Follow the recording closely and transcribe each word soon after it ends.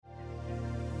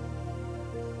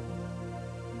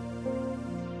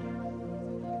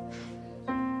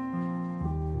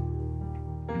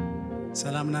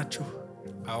ሰላም ናችሁ?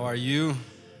 How are you?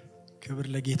 ክብር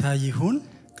ለጌታ ይሁን።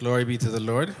 Glory be to the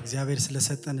Lord. እግዚአብሔር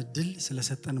ስለሰጠን እድል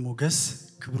ስለሰጠን ሞገስ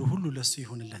ክብሩ ሁሉ ለሱ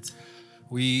ይሁንለት።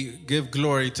 We give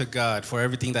glory to God for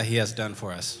everything that he has done for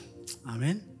us.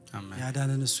 አሜን። Amen.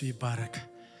 ያዳነን እሱ ይባረክ።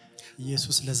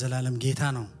 ኢየሱስ ለዘላለም ጌታ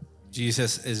ነው።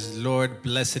 Jesus is Lord,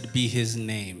 blessed be his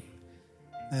name.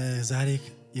 ዛሬ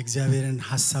የእግዚአብሔርን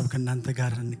ሐሳብ ከናንተ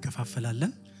ጋር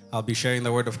እንከፋፈላለን። I'll be sharing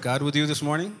the word of God with you this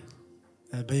morning.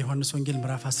 በዮሐንስ ወንጌል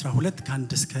ምዕራፍ 12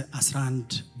 ከ1 እስከ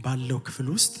 11 ባለው ክፍል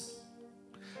ውስጥ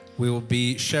We will be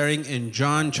sharing in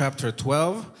John chapter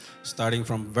 12 starting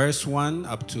from verse 1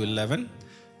 up to 11.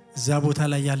 እዛ ቦታ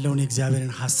ላይ ያለውን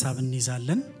የእግዚአብሔርን ሐሳብ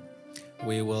እንይዛለን።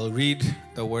 We will read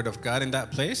the word of God in that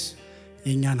place.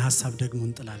 የኛን ሐሳብ ደግሞ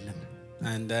እንጥላለን።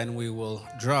 And then we will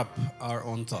drop our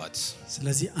own thoughts.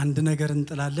 ስለዚህ አንድ ነገር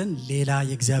እንጥላለን፣ ሌላ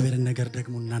የእግዚአብሔርን ነገር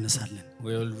ደግሞ እናነሳለን።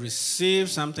 We will receive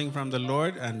something from the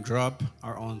Lord and drop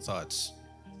our own thoughts.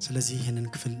 ስለዚህ ይሄንን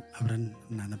ክፍል አብረን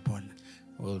እናነባዋለን።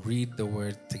 We'll read the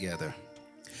word together.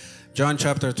 John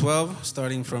chapter 12,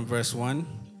 starting from verse 1.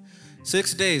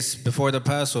 6 days before the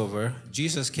Passover,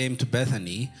 Jesus came to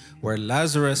Bethany, where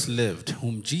Lazarus lived,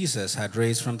 whom Jesus had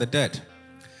raised from the dead.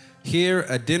 Here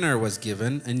a dinner was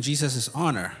given in Jesus'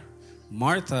 honor.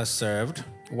 Martha served,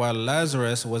 while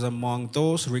Lazarus was among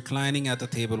those reclining at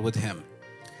the table with him.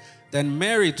 Then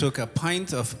Mary took a pint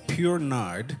of pure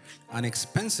nard, an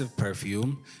expensive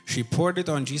perfume. She poured it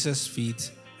on Jesus' feet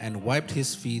and wiped his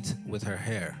feet with her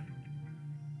hair.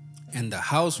 And the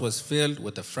house was filled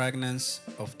with the fragrance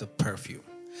of the perfume.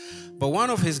 But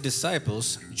one of his disciples,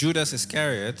 Judas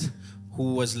Iscariot, who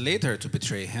was later to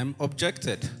betray him,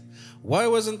 objected. Why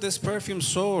wasn't this perfume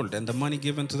sold and the money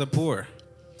given to the poor?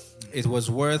 It was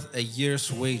worth a year's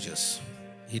wages.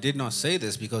 He did not say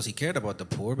this because he cared about the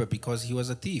poor, but because he was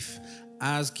a thief.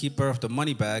 As keeper of the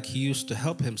money bag, he used to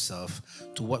help himself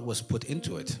to what was put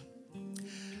into it.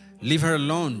 Leave her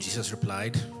alone, Jesus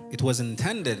replied. It was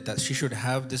intended that she should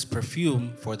have this perfume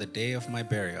for the day of my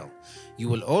burial. You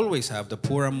will always have the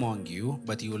poor among you,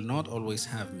 but you will not always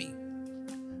have me.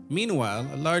 Meanwhile,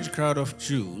 a large crowd of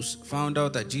Jews found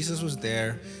out that Jesus was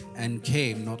there and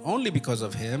came not only because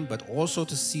of him, but also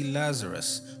to see Lazarus,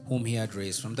 whom he had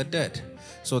raised from the dead.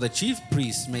 So the chief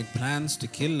priests made plans to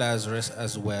kill Lazarus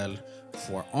as well,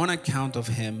 for on account of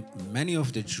him, many of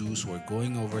the Jews were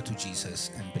going over to Jesus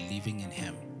and believing in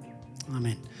him.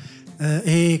 አሜን።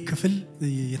 ይሄ ክፍል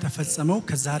የተፈጸመው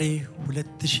ከዛሬ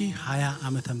 2020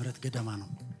 ዓመተ ምህረት ገደማ ነው።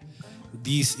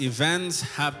 These events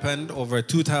happened over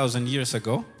 2000 years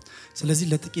ago. ስለዚህ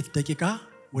ለጥቂት ደቂቃ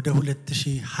ወደ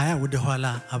 2020 ወደ ኋላ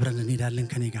አብረን እንሄዳለን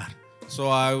ከኔ ጋር። So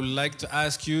I would like to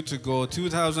ask you to go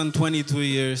 2022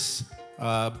 years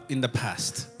in the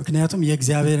past. ምክንያቱም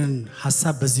የእግዚአብሔርን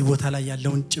ሐሳብ በዚህ ቦታ ላይ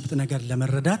ያለውን ጭብጥ ነገር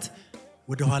ለመረዳት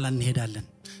ወደ ኋላ እንሄዳለን።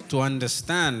 To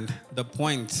understand the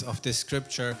point of this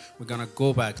scripture, we're going to go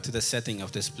back to the setting of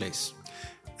this place.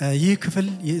 ይህ ክፍል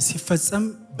ሲፈጸም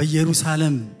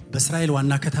በኢየሩሳሌም በእስራኤል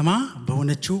ዋና ከተማ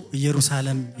በሆነችው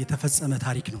ኢየሩሳሌም የተፈጸመ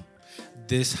ታሪክ ነው።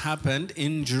 This happened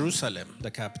in Jerusalem,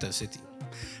 the capital city.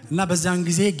 እና በዛን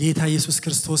ጊዜ ጌታ ኢየሱስ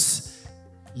ክርስቶስ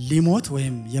ሊሞት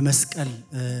ወይም የመስቀል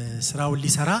ስራውን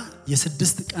ሊሰራ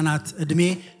የስድስት ቀናት እድሜ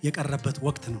የቀረበት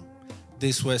ወቅት ነው።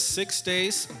 This was 6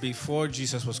 days before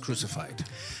Jesus was crucified.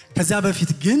 ከዛ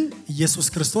በፊት ግን ኢየሱስ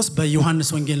ክርስቶስ በዮሐንስ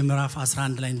ወንጌል ምዕራፍ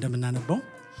 11 ላይ እንደምናነበው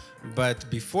But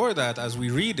before that, as we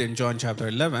read in John chapter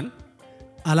 11,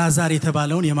 አልዓዛር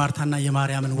የተባለውን የማርታና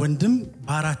የማርያምን ወንድም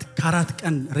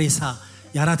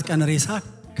የአራት ቀን ሬሳ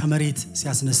ከመሬት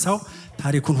ሲያስነሳው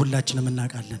ታሪኩን ሁላችንም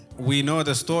እናውቃለን። we know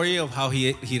the story of how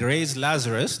he raised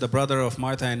Lazarus, the brother of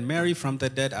Martha and Mary, from the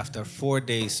dead after 4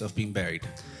 days of being buried.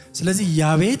 ስለዚህ ያ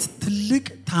ቤት ትልቅ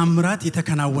ታምራት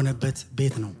የተከናወነበት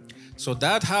ቤት ነው። So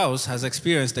that house has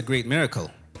experienced a great miracle.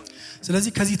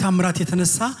 ስለዚህ ከዚህ ታምራት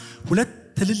የተነሳ ሁለት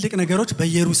ትልልቅ ነገሮች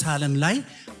በኢየሩሳሌም ላይ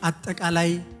አጠቃላይ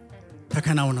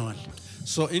ተከናውነዋል።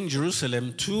 So in Jerusalem,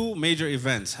 2 major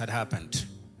events had happened.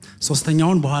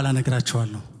 ሶስተኛውን በኋላ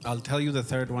ነግራቸዋለሁ። I'll tell you the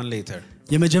third one later.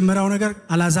 የመጀመሪያው ነገር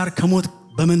አልዓዛር ከሞት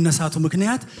በመነሳቱ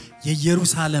ምክንያት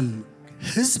የኢየሩሳሌም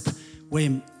ሕዝብ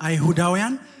ወይም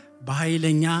አይሁዳውያን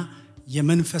በኃይለኛ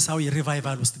የመንፈሳዊ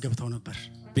ሪቫይቫል ውስጥ ገብተው ነበር።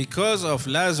 Because of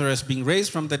Lazarus being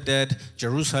raised from the dead,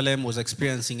 Jerusalem was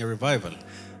experiencing a revival.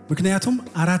 ምክንያቱም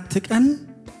 4 ቀን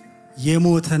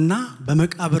የሞተና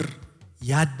በመቃብር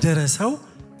ያደረ ሰው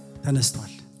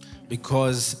ተነስቷል።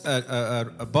 Because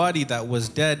a body that was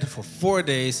dead for 4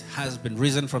 days has been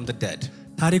risen from the dead.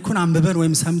 ታሪኩን አንብበን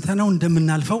ወይም ሰምተነው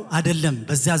እንደምናልፈው አይደለም።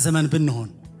 በዚያ ዘመን ብንሆን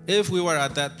If we were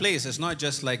at that place, it's not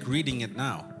just like reading it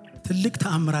now. ትልቅ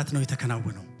ተአምራት ነው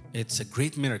የተከናወነው። It's a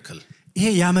great miracle. ይሄ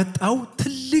ያመጣው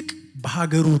ትልቅ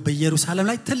በሀገሩ በኢየሩሳሌም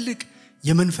ላይ ትልቅ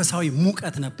የመንፈሳዊ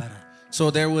ሙቀት ነበረ። So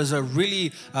there was a really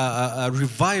a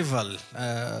revival,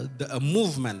 a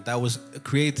movement that was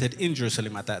created in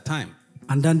Jerusalem at that time.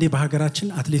 አንዳንዴ በሀገራችን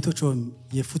አትሌቶች ወይም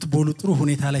የፉትቦሉ ጥሩ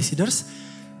ሁኔታ ላይ ሲደርስ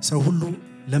ሰው ሁሉ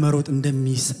ለመሮጥ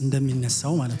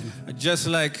እንደሚነሳው ማለት ነው። Just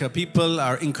like people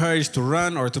are encouraged to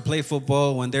run or to play football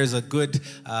when there's a good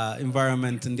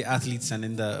environment in the athletes and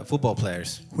in the football players.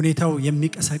 ሁኔታው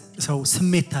የሚቀሰቅሰው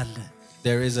ስሜት አለ።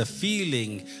 There is a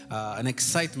feeling, an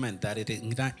excitement that it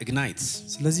ignites.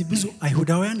 ስለዚህ ብዙ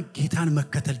አይሁዳውያን ጌታን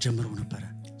መከተል ጀምረው ነበር።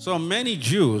 So many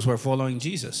Jews were following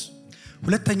Jesus.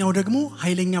 ሁለተኛው ደግሞ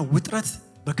ኃይለኛ ውጥረት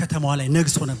በከተማዋ ላይ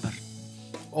ነግሶ ነበር።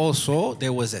 Also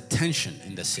there was a tension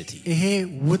in the city. ይሄ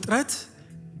ውጥረት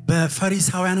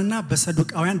በፈሪሳውያንና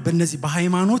በሰዱቃውያን በእነዚህ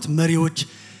በሃይማኖት መሪዎች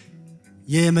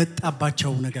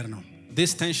የመጣባቸው ነገር ነው።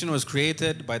 This tension was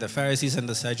created by the Pharisees and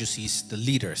the Sadducees, the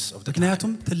leaders of the time.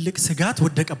 ምክንያቱም ትልቅ ስጋት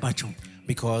ወደቀባቸው።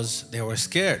 Because they were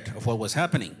scared of what was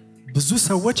happening. ብዙ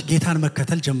ሰዎች ጌታን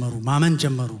መከተል ጀመሩ፣ ማመን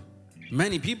ጀመሩ።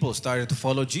 Many people started to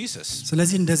follow Jesus.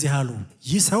 ስለዚህ እንደዚህ አሉ፣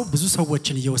 ይህ ሰው ብዙ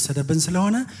ሰዎችን እየወሰደብን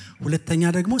ስለሆነ ሁለተኛ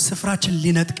ደግሞ ስፍራችን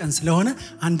ሊነጥቀን ስለሆነ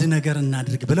አንድ ነገር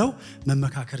እናድርግ ብለው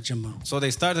መመካከር ጀመሩ። So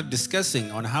they started discussing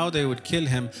on how they would kill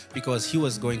him because he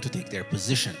was going to take their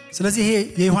position. ስለዚህ ይሄ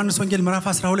የዮሐንስ ወንጌል ምዕራፍ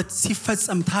 12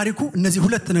 ሲፈጸም ታሪኩ እነዚህ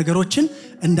ሁለት ነገሮችን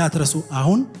እንዳትረሱ።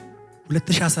 አሁን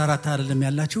 2014 አይደለም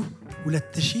ያላችሁ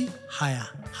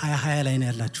 2020 ላይ ነው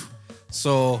ያላችሁ።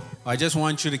 So I just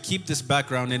want you to keep this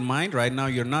background in mind. Right now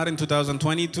you're not in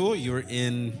 2022, you're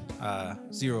in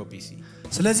 0 BC.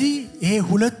 ስለዚህ ይሄ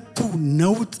ሁለቱ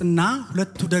ነውጥና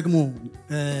ሁለቱ ደግሞ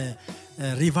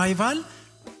ሪቫይቫል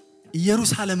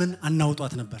ኢየሩሳሌምን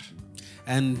አናውጧት ነበር።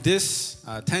 And this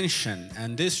tension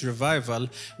and this revival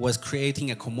was creating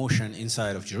a commotion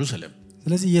inside of Jerusalem.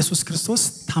 ስለዚህ ኢየሱስ ክርስቶስ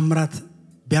ታምራት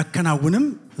ቢያከናውንም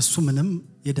እሱ ምንም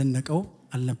የደነቀው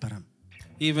አልነበረም።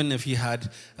 Even if he had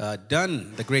done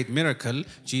the great miracle,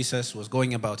 Jesus was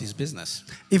going about his business.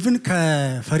 Even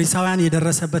ከፈሪሳውያን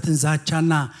የደረሰበትን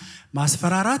ዛቻና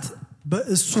ማስፈራራት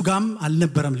በእሱ ጋም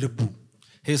አልነበረም ልቡ።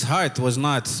 His heart was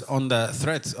not on the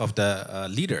threat of the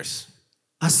leaders.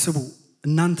 አስቡ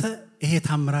እናንተ ይሄ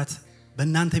ታምራት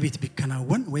በእናንተ ቤት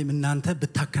ቢከናወን ወይም እናንተ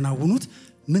ብታከናውኑት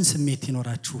ምን ስሜት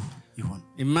ይኖራችሁ ይሆን?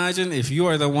 Imagine if you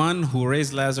are the one who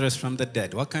raised Lazarus from the dead.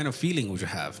 What kind of feeling would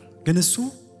you have? ግን እሱ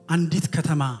አንዲት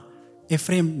ከተማ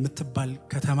ኤፍሬም የምትባል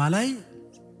ከተማ ላይ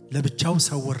ለብቻው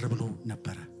ሰወር ብሎ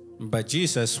ነበር። But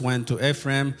Jesus went to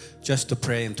Ephraim just to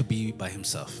pray and to be by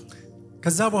himself.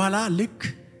 ከዛ በኋላ ልክ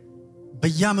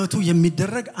በየዓመቱ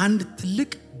የሚደረግ አንድ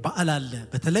ትልቅ በዓል አለ፣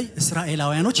 በተለይ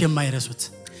እስራኤላውያኖች የማይረሱት።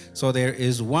 So there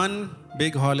is one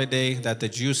big holiday that the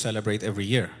Jews celebrate every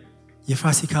year.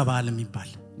 የፋሲካ በዓል የሚባል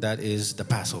That is the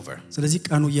Passover. ስለዚህ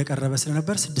ቀኑ እየቀረበ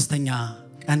ስለነበር ስድስተኛ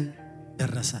ቀን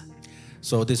ደረሰ።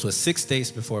 So this was 6 days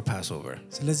before Passover.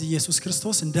 ስለዚህ ኢየሱስ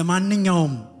ክርስቶስ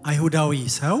እንደማንኛውም አይሁዳዊ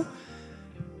ሰው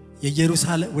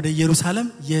ወደ ኢየሩሳሌም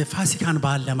የፋሲካን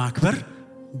በዓል ለማክበር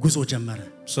ጉዞ ጀመረ።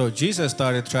 So Jesus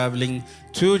started traveling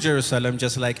to Jerusalem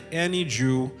just like any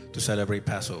Jew to celebrate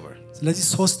Passover. ስለዚህ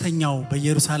ሶስተኛው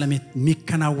በኢየሩሳሌም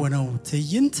የሚከናወነው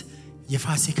ትዕይንት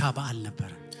የፋሲካ በዓል ነበር።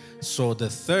 So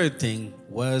the third thing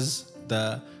was the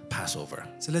Passover.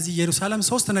 ስለዚህ ኢየሩሳሌም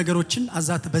ሶስት ነገሮችን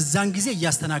አዛት በዛን ጊዜ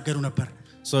እያስተናገዱ ነበር።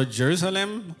 So Jerusalem,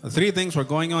 3 things were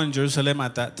going on in Jerusalem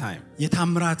at that time.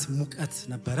 የታምራት ሙቀት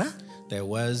ነበረ። There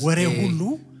was ወሬ a ሁሉ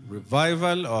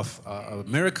revival of a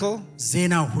miracle.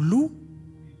 ዜና ሁሉ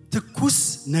ትኩስ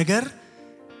ነገር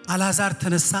አላዛር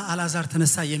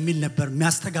ተነሳ የሚል ነበር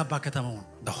የሚያስተጋባ ከተማው።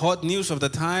 The hot news of the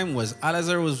time was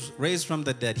Lazarus was raised from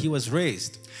the dead. He was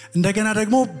raised. እንደገና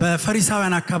ደግሞ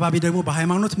በፈሪሳውያን አካባቢ ደግሞ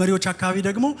በሃይማኖት መሪዎች አካባቢ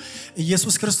ደግሞ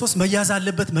ኢየሱስ ክርስቶስ መያዝ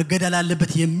አለበት መገደል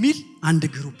አለበት የሚል አንድ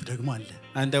ግሩፕ ደግሞ አለ።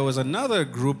 And there was another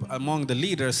group among the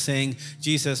leaders saying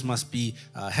Jesus must be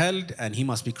held and he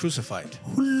must be crucified.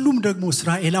 ሁሉም ደግሞ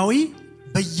እስራኤላዊ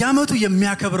በየዓመቱ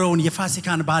የሚያከብረውን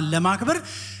የፋሲካን በዓል ለማክበር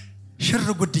ሽር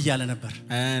ጉድ እያለ ነበር።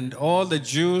 And all the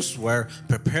Jews were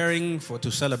preparing to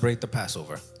celebrate the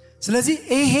Passover. ስለዚህ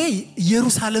ይሄ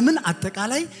ኢየሩሳሌምን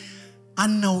አጠቃላይ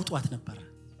አናውጧት ነበር።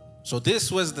 So this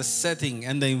was the setting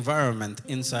and the environment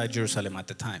inside Jerusalem at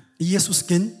the time. ኢየሱስ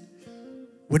ግን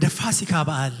ወደ ፋሲካ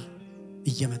በዓል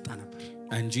እየመጣ ነበር።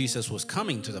 And Jesus was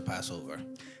coming to the Passover.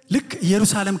 ልክ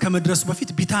ኢየሩሳሌም ከመድረሱ በፊት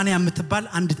ቢታንያ የምትባል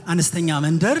አንድ አነስተኛ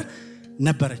መንደር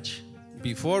ነበረች።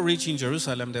 Before reaching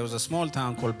Jerusalem, there was a small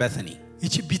town called Bethany.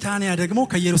 ይቺ ቢታንያ ደግሞ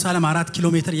ከኢየሩሳሌም 4 ኪሎ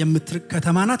ሜትር የምትርቅ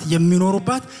ከተማ ናት።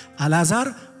 የሚኖሩባት አላዛር፣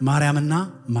 ማርያምና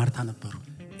ማርታ ነበሩ።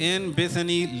 In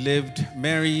Bethany lived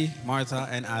Mary, Martha,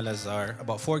 and Alazar,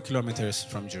 about 4 kilometers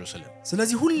from Jerusalem.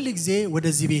 ስለዚህ ሁሉ ጊዜ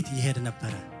ወደዚህ ቤት ይሄድ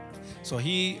ነበር። So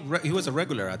he was a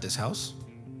regular at this house.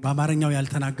 በአማርኛው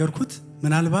ያልተናገርኩት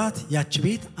ምናልባት ያቺ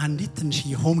ቤት አንዲት ትንሽ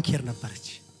የሆም ኬር ነበረች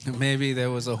Maybe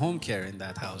there was a home care in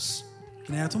that house.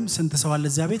 ምክንያቱም ስንት ሰው አለ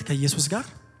እዚያ ቤት ከኢየሱስ ጋር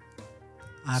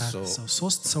አራት So- ሰው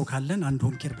ሶስት ሰው ካለን አንድ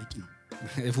ሆም ኬር በቂ ነው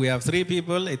If we have 3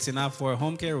 people, it's enough for a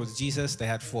home care. With Jesus, they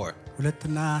had 4.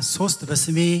 ሁለትና ሶስት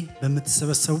በስሜ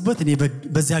በምትሰበሰቡበት እኔ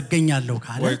በዚያ አገኛለሁ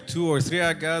ካለ Where 2 or 3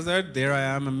 are gathered, there I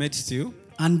am amidst you.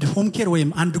 አንድ ሆም ኬር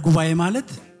ወይም አንድ ጉባኤ ማለት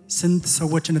ስንት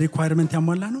ሰዎችን ሪኳየርመንት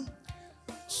ያሟላ ነው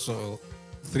So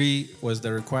 3 was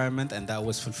the requirement, and that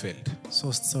was fulfilled.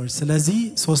 ሶስት ሰዎች ስለዚህ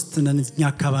ሶስት ነን እኛ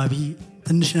አካባቢ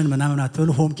ትንሽ ነን ምናምን አትበሉ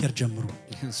ሆም ኬር ጀምሩ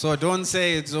So don't say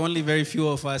it's only very few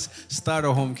of us. Start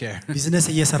a home care. ቢዝነስ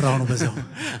እየሰራው ነው በዛው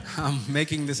I'm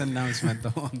making this announcement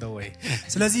on the way.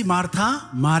 ስለዚህ ማርታ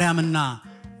ማርያምና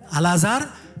አላዛር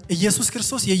ኢየሱስ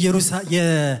ክርስቶስ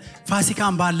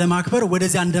የፋሲካን በዓል ለማክበር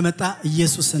ወደዚያ እንደመጣ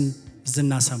ኢየሱስን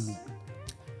ዝና ሰሙ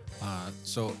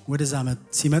So ወደዛ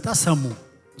ሲመጣ ሰሙ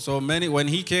many, when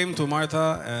he came to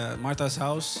Martha's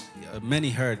house, many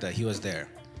heard that he was there.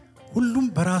 ሁሉም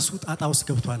በራሱ ጣጣ ውስጥ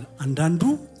ገብቷል አንዳንዱ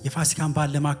የፋሲካን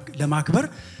በዓል ለማክበር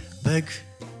በግ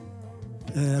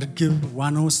እርግብ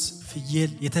ዋኖስ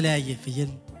ፍየል የተለያየ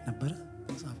ፍየል ነበር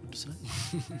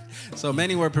So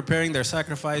many were preparing their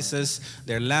sacrifices,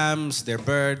 their lambs, their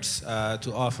birds to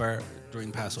offer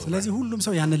during Passover. ስለዚህ ሁሉም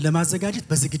ሰው ያንን ለማዘጋጀት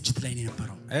በዝግጅት ላይ ነው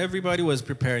የነበረው Everybody was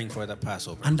preparing for the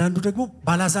Passover. አንዳንዱ ደግሞ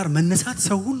ባላዛር መነሳት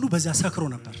ሰው ሁሉ በዚያ ሰክሮ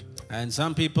ነበር And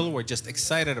some people were just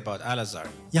excited about Alazar.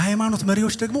 የሃይማኖት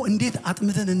መሪዎች ደግሞ እንዴት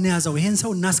አጥምተን እንያዘው ይሄን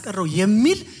ሰው እናስቀረው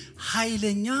የሚል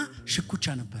ኃይለኛ ሽኩቻ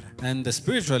ነበር And the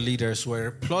spiritual leaders were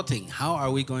plotting, how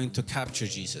are we going to capture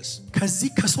Jesus?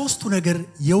 ከዚህ ከሶስቱ ነገር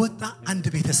የወጣ አንድ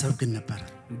ቤተሰብ ግን ነበር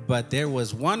But there was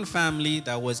one family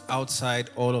that was outside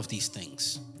all of these things.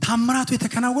 ታምራቱ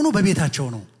የተከናወነው በቤታቸው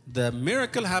ነው The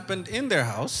miracle happened in their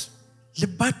house,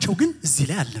 ልባቸው ግን እዚህ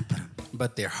ላይ አልነበረም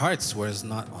but their hearts was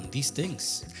not on these things.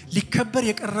 ሊከበር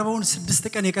የቀረበውን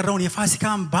 6 ቀን የቀረውን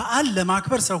የፋሲካን በዓል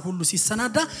ለማክበር ሰው ሁሉ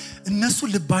ሲሰናዳ እነሱ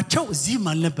ልባቸው እዚህም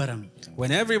አልነበረም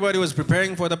When everybody was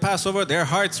preparing for the Passover, their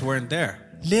hearts weren't there.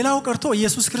 ሌላው ቀርቶ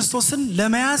ኢየሱስ ክርስቶስን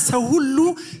ለመያዝ ሰው ሁሉ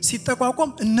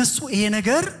ሲጠቋቋም እነሱ ይሄ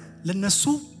ነገር ለነሱ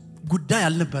ጉዳይ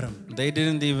አልነበረም They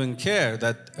didn't even care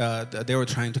that they were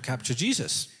trying to capture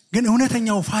Jesus. ግን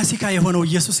እውነተኛው ፋሲካ የሆነው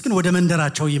ኢየሱስ ግን ወደ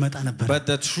መንደራቸው ይመጣ ነበር But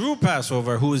the true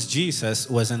Passover, who is Jesus,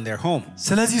 was in their home.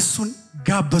 ስለዚህ እሱን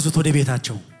ጋበዙት ወደ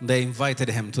ቤታቸው They invited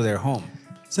him to their home.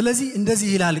 ስለዚህ እንደዚህ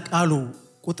ይላል ቃሉ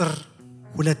ቁጥር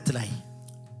 2 ላይ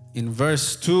In verse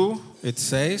 2, it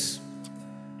says,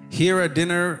 "Here a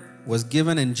dinner was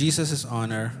given in Jesus'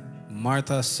 honor.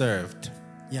 Martha served."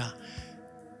 ያ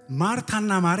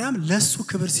ማርታና ማርያም ለሱ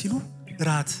ክብር ሲሉ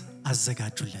ራት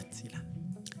አዘጋጁለት ይላል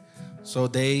So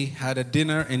they had a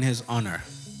dinner in his honor.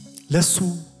 ለሱ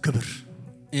ክብር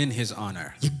In his honor.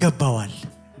 ይገባዋል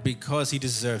Because he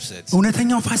deserves it.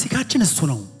 እውነተኛው ፋሲካችን እሱ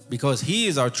ነው Because he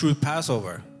is our true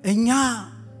Passover. እኛ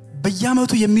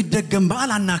በየዓመቱ የሚደገም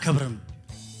በዓል አናከብርም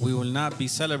We will not be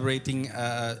celebrating a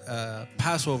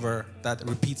Passover that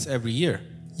repeats every year.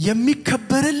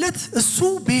 የሚከበርለት እሱ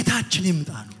ቤታችን ይምጣ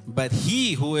ነው But he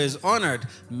who is honored,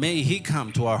 may he come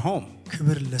to our home.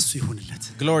 ክብር ለሱ ይሁንለት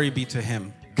Glory be to him.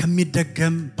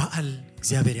 ከሚደገም በዓል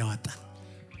እግዚአብሔር ያወጣን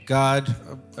God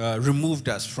removed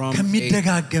us from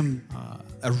ከሚደጋገም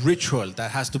a ritual that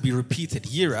has to be repeated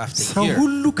year after ሰው year.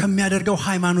 ሁሉ ከሚያደርገው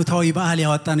ሃይማኖታዊ በዓል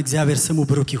ያወጣን እግዚአብሔር ስሙ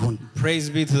ብሩክ ይሁን Praise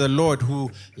be to the Lord who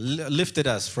lifted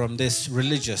us from this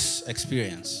religious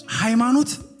experience.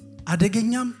 ሃይማኖት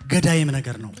አደገኛም ገዳይም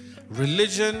ነገር ነው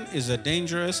Religion is a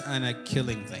dangerous and a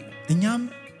killing thing. እኛም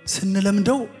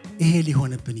ስንለምደው ይሄ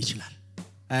ሊሆንብን ይችላል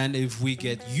And if we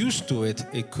get used to it,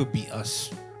 it could be us.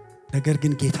 ነገር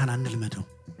ግን ጌታን አንልመደው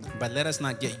But let us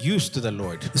not get used to the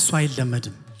Lord. እሱ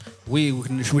አይለመድም We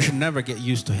should never get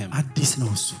used to him. አዲስ ነው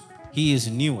እሱ He is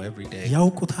new every day.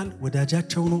 ያውቁታል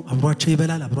ወዳጃቸው ነው አብሯቸው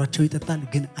ይበላል አብሯቸው ይጠጣል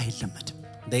ግን አይለመድም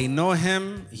They know him,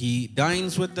 he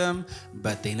dines with them,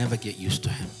 but they never get used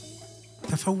to him.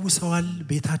 ተፈውሰዋል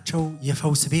ቤታቸው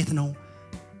የፈውስ ቤት ነው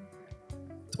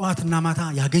ጠዋትና ማታ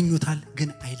ያገኙታል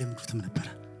ግን አይለምዱትም ነበር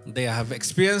They have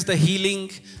experienced the healing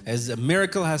as a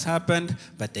miracle has happened,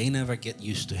 but they never get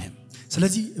used to him.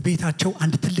 ስለዚህ ቤታቸው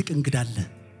አንድ ትልቅ እንግዳ አለ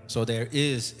So there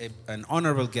is an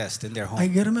honorable guest in their home.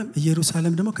 አይገርምም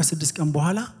ኢየሩሳሌም ደግሞ ከ6 ቀን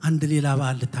በኋላ አንድ ሌላ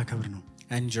በዓል ልታከብር ነው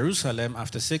And Jerusalem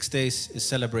after 6 days is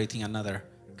celebrating another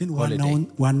ግን holiday.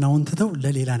 ዋናውን ትተው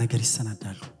ለሌላ ነገር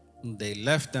ይሰናዳሉ They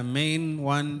left the main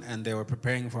one and they were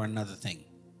preparing for another thing.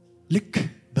 ልክ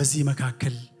በዚህ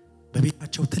መካከል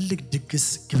በቤታቸው ትልቅ ድግስ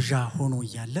ግብዣ ሆኖ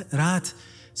እያለ ራት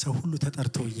ሰው ሁሉ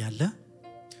ተጠርቶ እያለ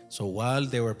So while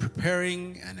they were preparing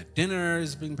and a dinner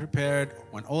is being prepared,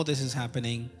 when all this is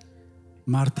happening,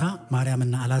 ማርታ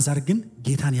ማርያምና አላዛር ግን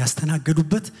ጌታን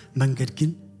ያስተናገዱበት መንገድ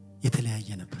ግን የተለያየ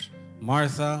ነበር።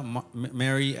 Martha,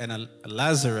 Mary, and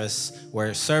Lazarus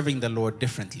were serving the Lord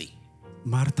differently.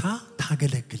 ማርታ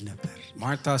ታገለግል ነበር።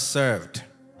 Martha served.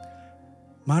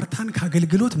 ማርታን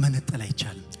ካገልግሎት መነጠል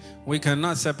አይቻልም። We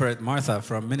cannot separate Martha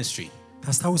from ministry.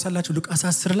 ታስታውሳላችሁ ሉቃስ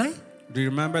 10 ላይ Do you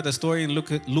remember the story in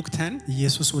Luke 10?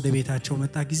 ኢየሱስ ወደ ቤታቸው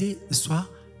መጣ ጊዜ እሷ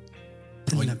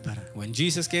ትል ነበር። When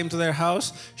Jesus came to their house,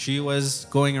 she was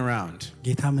going around.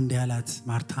 ጌታም እንዲህ አላት፣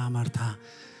 ማርታ ማርታ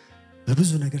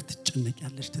በብዙ ነገር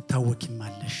ትጨነቂያለሽ፣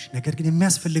 ትታወቂማለሽ። ነገር ግን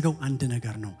የሚያስፈልገው አንድ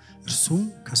ነገር ነው፣ እርሱም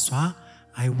ከሷ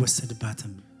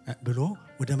አይወሰድባትም ብሎ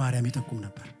ወደ ማርያም ይጠቁም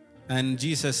ነበር። And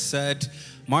Jesus said,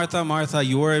 Martha, Martha,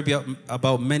 you worry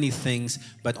about many things,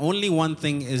 but only one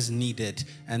thing is needed,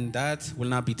 and that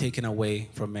will not be taken away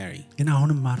from Mary. ግን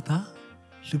አሁንም ማርታ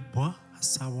ልቧ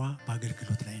ሐሳቧ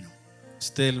በአገልግሎት ላይ ነው።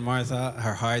 Still, Martha,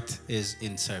 her heart is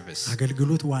in service.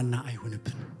 አገልግሎት ዋና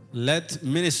አይሁንብን። Let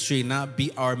ministry not be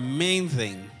our main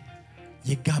thing.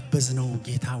 የጋበዝነው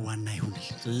ጌታ ዋና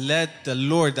ይሁንልን። Let the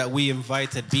Lord that we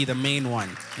invited be the main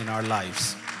one in our lives.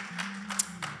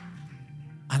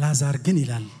 አላዛር ግን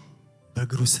ይላል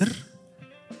በእግሩ ስር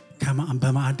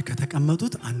በማዕድ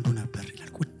ከተቀመጡት አንዱ ነበር ይላል፣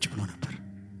 ቁጭ ብሎ ነበር።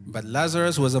 But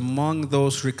Lazarus was among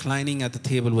those reclining at the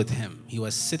table with him. He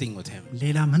was sitting with him.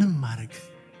 ሌላ ምንም ማድረግ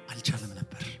አልቻለም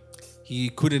ነበር። He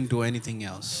couldn't do anything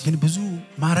else. ግን ብዙ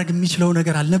ማድረግ የሚችለው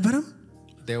ነገር አልነበረም።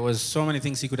 There was so many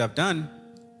things he could have done.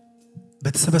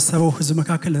 በተሰበሰበው ሕዝብ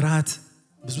መካከል ራት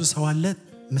ብዙ ሰው አለ፣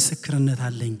 ምስክርነት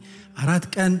አለኝ፣ 4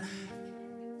 ቀን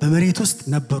በመሬት ውስጥ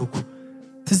ነበርኩ፣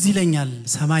 ትዝ ይለኛል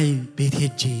ሰማይ ቤት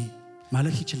ሄጄ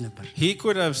ማለት ይችል ነበር። He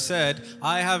could have said,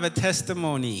 I have a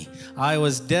testimony. I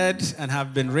was dead and have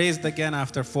been raised again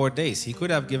after 4 days. He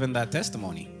could have given that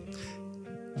testimony.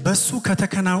 በሱ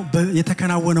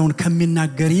የተከናወነውን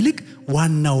ከሚናገር ይልቅ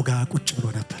ዋናው ጋር ቁጭ ብሎ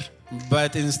ነበር።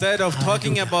 But instead of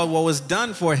talking about what was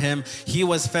done for him, he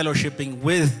was fellowshipping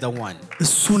with the one.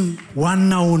 እሱን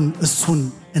ዋናውን እሱን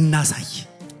እናሳይ።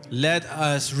 Let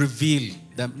us reveal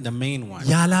the main one.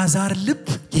 የአልዓዛር ልብ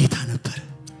ጌታ ነበር።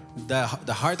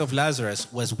 The heart of Lazarus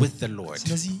was with the Lord.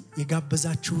 ስለዚህ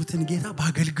የጋበዛችሁትን ጌታ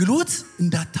በአገልግሎት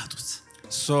እንዳታጡት።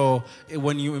 So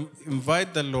when you invite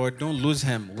the Lord, don't lose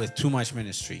him with too much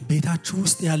ministry. ቤታችሁ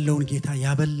ውስጥ ያለውን ጌታ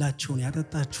ያበላችሁን፣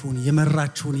 ያጠጣችሁን፣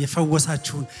 የመራችሁን፣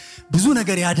 የፈወሳችሁን ብዙ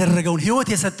ነገር ያደረገውን ሕይወት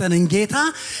የሰጠንን ጌታ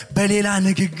በሌላ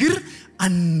ንግግር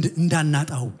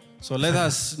እንዳናጣው። So let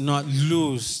us not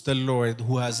lose the Lord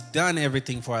who has done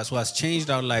everything for us, who has changed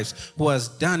our lives, who has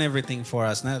done everything for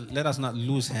us. Now, let us not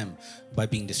lose him by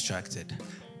being distracted.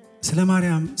 ስለ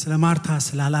ማርያም፣ ስለ ማርታ፣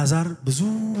 ስለ አልዓዛር ብዙ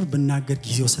ብናገር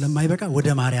ጊዜው ስለማይበቃ ወደ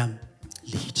ማርያም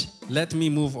ልሂድ። Let me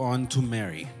move on to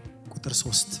Mary. ቁጥር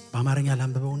 3 በአማርኛ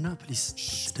ላንብበውና ፕሊስ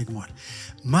ደግመዋል።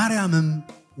 ማርያምም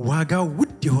ዋጋው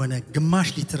ውድ የሆነ ግማሽ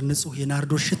ሊትር ንጹህ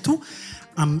የናርዶስ ሽቱ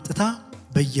አምጥታ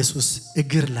በኢየሱስ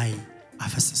እግር ላይ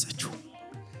አፈሰሰችው።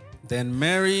 Then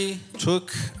Mary took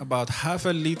about half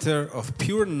a liter of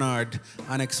pure nard,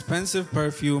 an expensive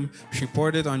perfume. She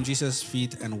poured it on Jesus'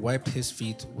 feet and wiped his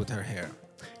feet with her hair.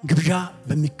 ግብዣ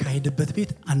በሚካሄድበት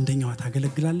ቤት አንደኛዋ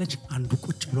ታገለግላለች፣ አንዱ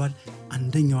ቁጭ ብሏል፣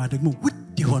 አንደኛዋ ደግሞ ውድ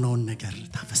የሆነውን ነገር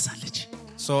ታፈሳለች።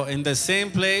 So in the same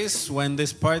place when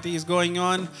this party is going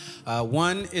on,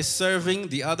 one is serving,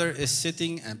 the other is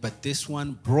sitting, but this one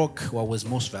broke what was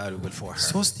most valuable for her.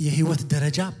 ሶስት የህይወት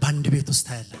ደረጃ በአንድ ቤት ውስጥ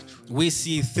ታያላችሁ። We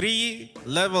see 3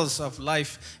 levels of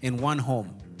life in one home.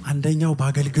 አንደኛው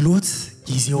በአገልግሎት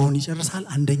ጊዜውን ይጨርሳል፣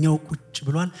 አንደኛው ቁጭ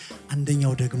ብሏል፣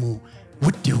 አንደኛው ደግሞ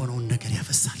ውድ የሆነውን ነገር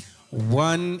ያፈሳል።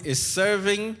 One is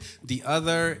serving, the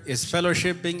other is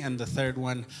fellowshipping, and the third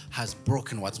one has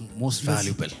broken what's most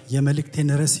valuable.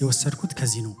 የመልእክቴን ርዕስ የወሰድኩት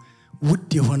ከዚህ ነው። ውድ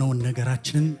የሆነውን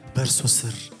ነገራችንን በእርሱ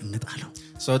ስር እንጣለው።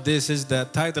 So this is the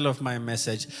title of my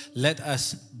message. Let us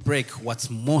break what's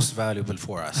most valuable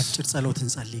for us. አጭር ጸሎት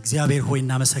እንጸልይ። እግዚአብሔር ሆይ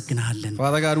እናመሰግንሃለን።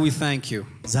 Father God, we thank you.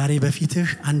 ዛሬ በፊትህ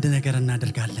አንድ ነገር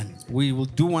እናደርጋለን። We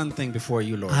will do one thing before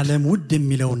you, Lord. ዓለም ውድ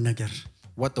የሚለውን ነገር፣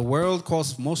 What the world calls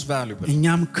most valuable,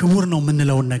 እኛም ክቡር ነው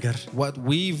የምንለውን ነገር what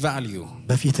we value,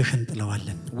 በፊትህ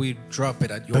እንጥለዋለን። we drop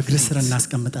it at your በእግር ስር feet.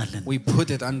 እናስቀምጣለን። We put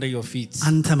it under your feet.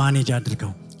 አንተ ማኔጅ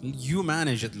አድርገው፣ You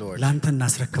manage it, Lord. ለአንተ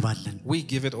እናስረክባለን። We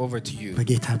give it over to you.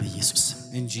 በጌታ በኢየሱስ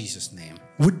In Jesus' name.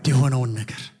 ውድ የሆነውን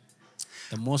ነገር፣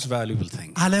 The most valuable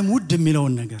thing. ዓለም ውድ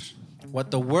የሚለውን ነገር፣ What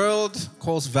the world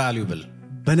calls valuable.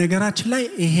 በነገራችን ላይ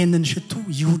ይሄንን ሽቱ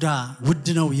ይሁዳ ውድ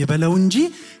ነው ይበለው እንጂ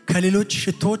ከሌሎች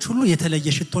ሽቶዎች ሁሉ የተለየ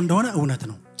ሽቶ እንደሆነ እውነት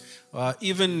ነው።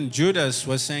 Even Judas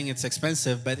was saying it's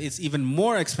expensive, but it's even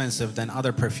more expensive than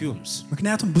other perfumes.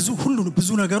 ምክንያቱም ብዙ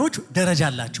ነገሮች ደረጃ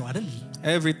አላቸው አይደል?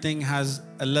 Everything has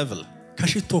a level.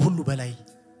 ከሽቶ ሁሉ በላይ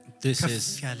This ከፍ is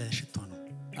ያለ ሽቶ ነው።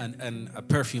 a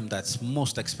perfume that's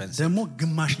most expensive. ደግሞ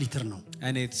ግማሽ ሊትር ነው።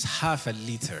 And it's half a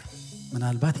liter.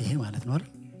 ምናልባት ይሄ ማለት ነው አይደል?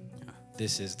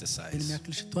 This is the size.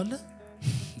 የሚያክል ሽቶ አለ።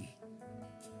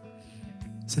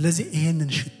 ስለዚህ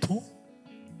ይሄንን ሽቶ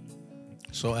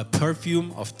So a perfume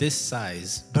of this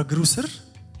size, በእግሩ ስር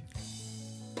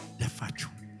ደፋችሁ።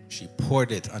 she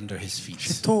poured it under his feet.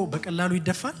 ሽቶ በቀላሉ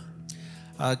ይደፋል?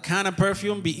 Can a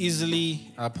perfume be easily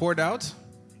poured out?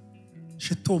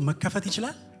 ሽቶ መከፈት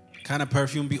ይችላል? Can a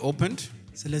perfume be opened?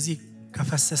 ስለዚህ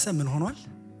ከፈሰሰ ምን ሆኗል?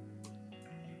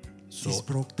 So,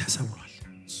 ብሮክ ተሰብሯል።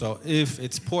 so if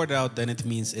it's poured out, then it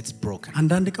means it's broken.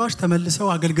 አንዳንድ እቃዎች ተመልሰው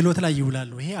አገልግሎት ላይ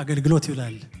ይውላሉ። ይሄ አገልግሎት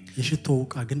ይውላል። የሽቶ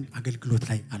እቃ ግን አገልግሎት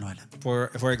ላይ አልዋለም።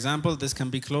 For example, this can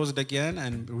be closed again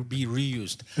and be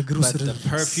reused. እግሩ But ስር the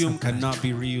perfume cannot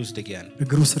be reused again.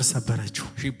 እግሩ ስር ሰበረችው።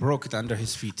 She broke it under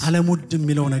his feet. ዓለም ውድ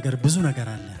የሚለው ነገር ብዙ ነገር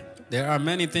አለ። There are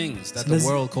many things that the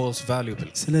world calls valuable.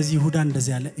 ስለዚህ ይሁዳ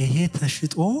እንደዚህ ያለ ይሄ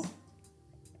ተሽጦ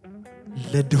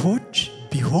ለድሆች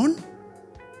ቢሆን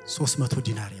 300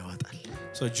 ዲናር ያወጣል።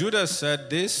 So Judah said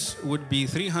this would be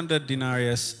 300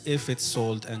 denarius if it's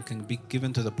sold and can be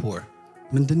given to the poor.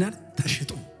 ምንድነው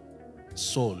ተሽጦ?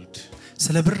 Sold.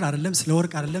 ስለ ብር አይደለም፣ ስለ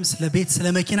ወርቅ አይደለም፣ ስለ ቤት፣ ስለ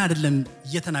መኪና አይደለም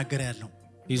እየተናገረ ያለው።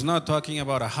 He's not talking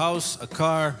about a house, a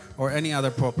car, or any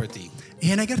other property.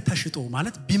 ይሄ ነገር ተሽጦ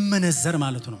ማለት ቢመነዘር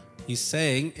ማለት ነው። He's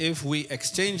saying if we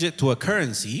exchange it to a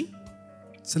currency,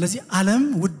 ስለዚህ ዓለም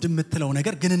ውድ የምትለው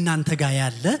ነገር ግን እናንተ ጋር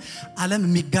ያለ ዓለም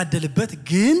የሚጋደልበት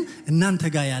ግን እናንተ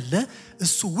ጋር ያለ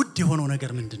እሱ ውድ የሆነው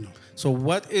ነገር ምንድነው? so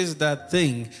what is that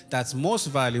thing that's most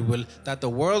valuable that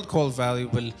the world calls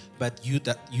valuable but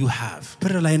you have?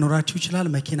 ብር ላይኖራችሁ ይችላል፣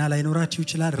 መኪና ላይኖራችሁ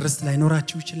ይችላል፣ ርስት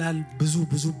ላይኖራችሁ ይችላል፣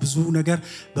 ብዙ ነገር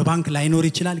በባንክ ላይኖር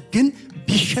ይችላል። ግን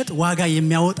ቢሸጥ ዋጋ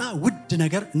የሚያወጣ ውድ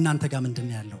ነገር እናንተ ጋር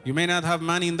ምንድነው ያለው? You may not have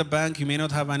money in the bank, you may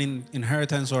not have an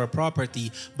inheritance or a property,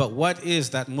 but what is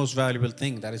that most valuable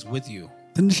thing that is with you?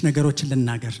 ትንሽ ነገሮችን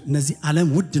ልናገር። እነዚህ ዓለም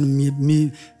ውድ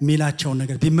የሚላቸው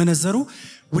ነገር ቢመነዘሩ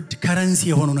ውድ ከረንሲ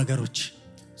የሆኑ ነገሮች።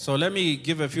 So let me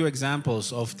give a few examples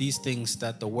of these things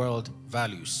that the world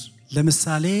values.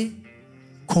 ለምሳሌ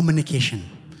ኮሙኒኬሽን፣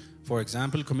 For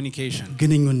example, communication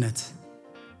ግንኙነት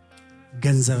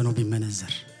ገንዘብ ነው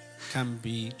ቢመነዘር። can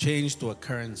be changed to a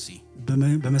currency.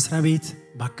 በመስሪያ ቤት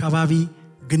በአካባቢ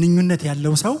ግንኙነት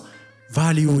ያለው ሰው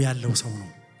ቫልዩ ያለው ሰው ነው።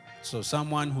 So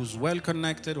someone who's well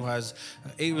connected, who has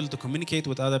able to communicate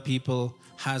with other people,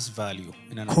 has value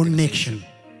in an ኮኔክሽን፣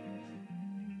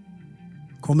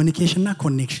 ኮሙኒኬሽን እና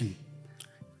ኮኔክሽን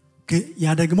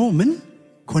ያ ደግሞ ምን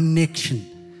ኮኔክሽን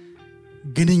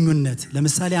ግንኙነት።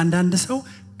 ለምሳሌ አንዳንድ ሰው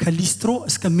ከሊስትሮ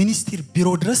እስከ ሚኒስትር ቢሮ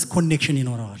ድረስ ኮኔክሽን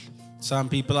ይኖረዋል። Some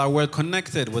people are well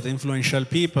connected with influential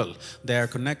people. They are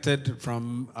connected from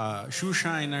shoe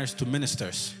shiners to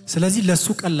ministers. ስለዚህ ለሱ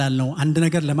ቀላል ነው አንድ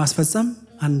ነገር ለማስፈጸም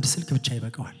አንድ ስልክ ብቻ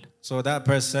ይበቃዋል። So that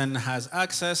person has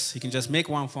access, he can just make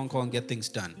one phone call and get things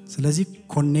done. ስለዚህ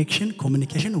ኮኔክሽን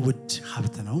ኮሙኒኬሽን ውድ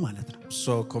ሀብት ነው ማለት ነው።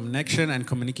 So connection and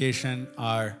communication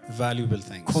are valuable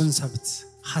things. ኮንሰፕት፣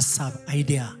 ሐሳብ፣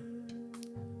 አይዲያ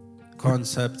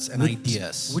Concepts and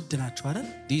ideas. ውድ ናቸው አይደል?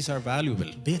 These are valuable.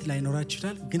 ቤት ላይ ኖራችሁ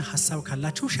ይችላል፣ ግን ሐሳብ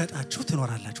ካላችሁ ሸጣችሁ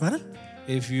ትኖራላችሁ አይደል?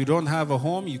 If you don't have a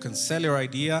home, you can sell your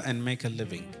idea and make a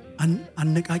living.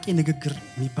 አነቃቂ ንግግር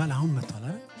የሚባል አሁን መጥቷል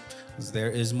አይደል?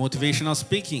 There is motivational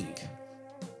speaking.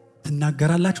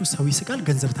 ትናገራላችሁ፣ ሰው ይስቃል፣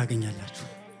 ገንዘብ ታገኛላችሁ።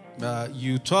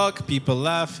 You talk, people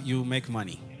laugh, you make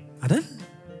money. አይደል?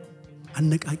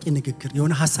 አነቃቂ ንግግር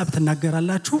የሆነ ሐሳብ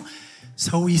ትናገራላችሁ፣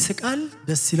 ሰው ይስቃል፣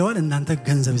 ደስ ይለዋል፣ እናንተ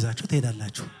ገንዘብ ይዛችሁ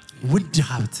ትሄዳላችሁ። ውድ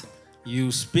ሀብት።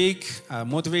 You speak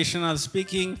motivational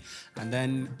speaking and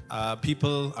then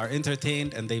people are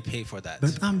entertained and they pay for that.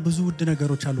 በጣም ብዙ ውድ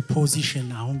ነገሮች አሉ። ፖዚሽን፣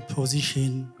 አሁን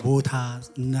ፖዚሽን ቦታ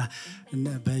እና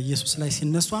በኢየሱስ ላይ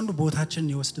ሲነሱ አንዱ ቦታችን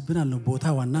ይወስድብናል ነው። ቦታ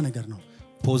ዋና ነገር ነው።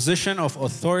 Position of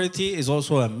authority is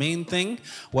also a main thing.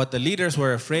 What the leaders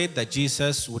were afraid that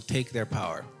Jesus would take their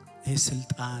power. ይህ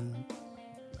ስልጣን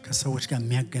ከሰዎች ጋር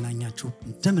የሚያገናኛችሁ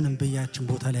እንደምንም በያችን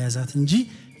ቦታ ላይ ያዛት እንጂ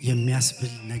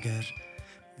የሚያስብል ነገር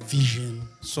vision.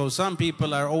 So some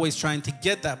people are always trying to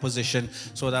get that position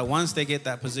so that once they get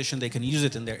that position they can use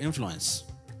it in their influence.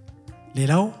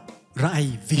 ሌላው ራእይ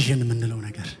vision የምንለው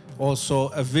ነገር Also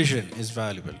a vision is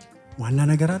valuable. ዋና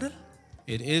ነገር አይደል?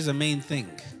 It is a main thing.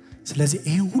 ስለዚህ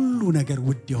ይሄን ሁሉ ነገር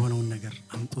ውድ የሆነውን ነገር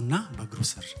አምጡና በእግሩ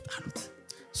ስር ጣሉት።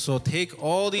 So take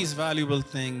all these valuable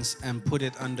things and put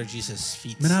it under Jesus'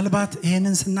 feet. ምናልባት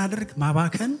ይሄንን ስናደርግ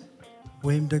ማባከን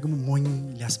ወይም ደግሞ ሞኝ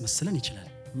ሊያስመስለን ይችላል።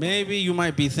 Maybe you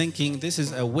might be thinking this is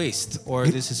a waste or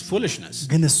this is foolishness.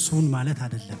 ግን እሱን ማለት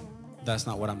አይደለም። That's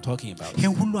not what I'm talking about.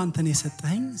 ይሄን ሁሉ አንተ ነው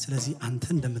የሰጠኸኝ፣ ስለዚህ አንተ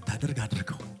እንደምታደርግ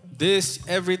አድርገው። This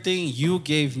everything you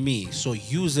gave me, so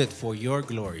use it for your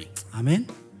glory. አሜን።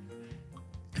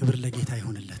 ክብር ለጌታ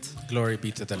ይሁንለት። Glory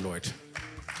be to the Lord.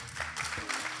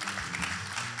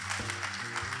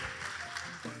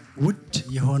 ውድ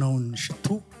የሆነውን ሽቱ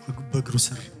በእግሩ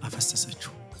ስር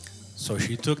አፈሰሰችው። So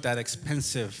she took that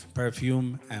expensive perfume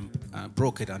and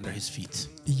broke it under his feet.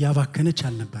 እያባከነች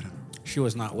አልነበረም። She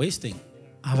was not wasting.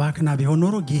 አባክና ቢሆን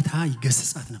ኖሮ ጌታ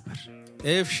ይገስጻት ነበር።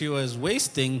 If she was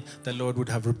wasting, the Lord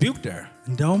would have rebuked her.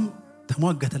 እንዳውም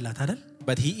ተሟገተላት አይደል?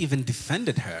 But he even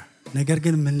defended her. ነገር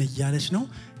ግን ምን እያለች ነው?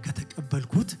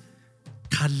 ከተቀበልኩት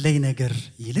ካለኝ ነገር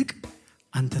ይልቅ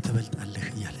አንተ ትበልጣለህ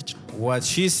እያለች ነው። What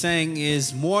she's saying is,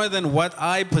 more than what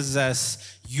I possess,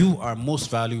 you are most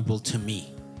valuable to me.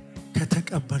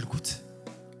 ከተቀበልኩት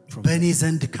በእኔ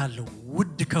ዘንድ ካለው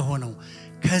ውድ ከሆነው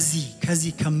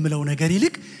ከዚህ ከምለው ነገር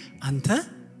ይልቅ አንተ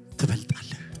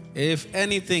ትበልጣለህ። If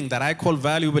anything that I call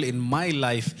valuable in my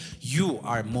life, you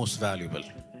are most valuable.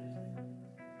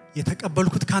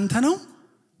 የተቀበልኩት ካንተ ነው፣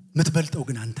 ምትበልጠው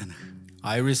ግን አንተ ነህ።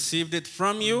 I received it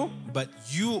from you, but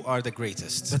you are the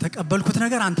greatest. በተቀበልኩት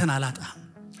ነገር አንተን አላጣም።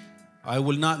 I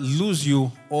will not lose you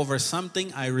over something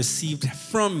I received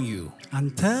from you.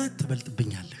 አንተ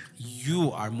ትበልጥብኛለህ። You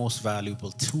are most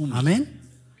valuable to me. አሜን።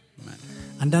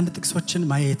 አንዳንድ ጥቅሶችን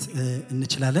ማየት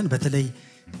እንችላለን። በተለይ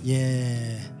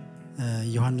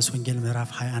የዮሐንስ ወንጌል ምዕራፍ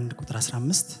 21 ቁጥር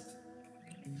 15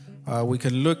 We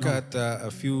can look at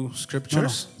a few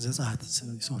scriptures.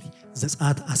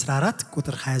 ዘጸአት 14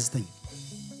 ቁጥር 29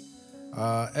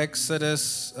 Exodus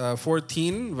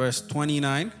 14 verse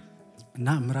 29 እና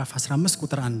ምዕራፍ 15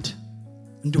 ቁጥር 1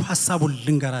 እንዲሁ ሐሳቡን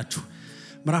ልንገራችሁ።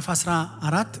 ምዕራፍ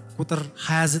 14 ቁጥር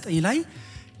 29 ላይ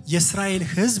የእስራኤል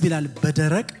ሕዝብ ይላል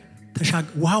በደረቅ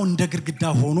ውሃው እንደ ግድግዳ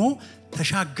ሆኖ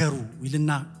ተሻገሩ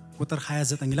ይልና ቁጥር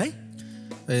 29 ላይ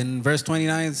In verse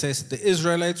 29 it says, the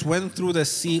Israelites went through the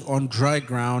sea on dry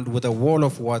ground with a wall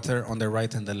of water on the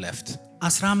right and the left.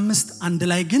 15 አንድ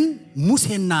ላይ ግን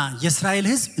ሙሴና የእስራኤል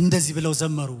ሕዝብ እንደዚህ ብለው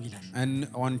ዘመሩ ይላል። And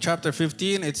on chapter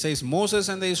 15 it says, Moses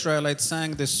and the Israelites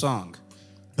sang this song.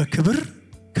 በክብር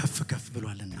ከፍ ከፍ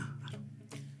ብሏልና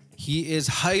He is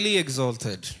highly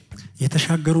exalted.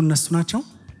 የተሻገሩ እነሱ ናቸው።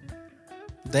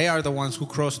 They are the ones who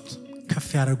crossed. ከፍ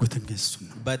ያደረጉት እነሱ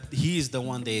ነው። But he is the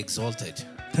one they exalted.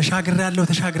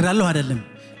 ተሻግሬያለሁ አይደለም።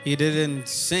 He didn't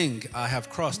sing, I have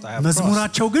crossed, I have crossed.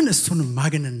 መዝሙራቸው ግን እሱን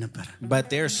ማግነን ነበር። But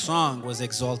their song was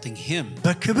exalting him.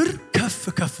 በክብር ከፍ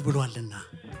ከፍ ብሏልና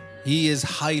He is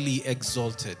highly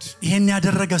exalted. ይሄን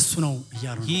ያደረገ እሱ ነው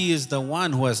እያሉ ነው። He is the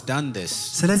one who has done this.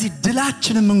 ስለዚህ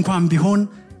ድላችንም እንኳን ቢሆን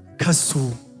ከሱ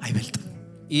አይበልጥም።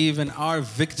 Even our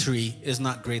victory is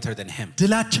not greater than him.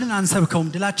 ድላችንን አንሰብከውም፣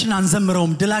 ድላችንን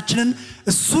አንዘምረውም፣ ድላችንን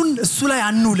እሱ ላይ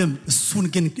አንውልም፣ እሱን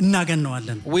ግን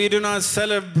እናገነዋለን። We do not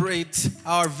celebrate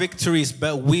our victories,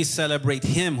 but we celebrate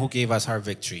him who gave us our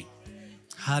victory.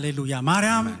 ሃሌሉያ።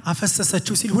 ማርያም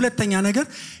አፈሰሰችው ሲል ሁለተኛ ነገር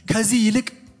ከዚህ ይልቅ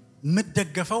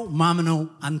ምደገፈው ማምነው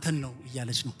አንተን ነው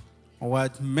እያለች ነው።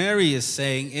 What Mary is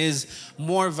saying is,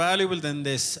 more valuable than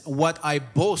this, what I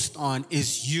boast on is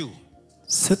you.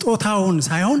 ስጦታውን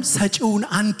ሳይሆን ሰጪውን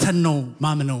አንተን ነው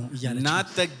ማምነው እያለች ነው። Not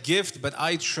the gift, but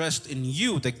I trust in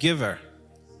you, the giver.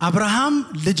 አብርሃም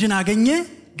ልጅን አገኘ፣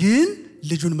 ግን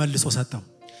ልጁን መልሶ ሰጠው።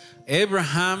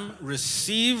 Abraham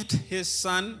received his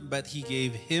son, but he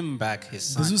gave him back his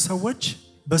son. ብዙ ሰዎች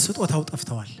በስጦታው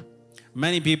ጠፍተዋል።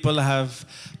 Many people have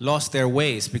lost their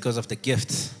ways because of the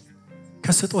gift.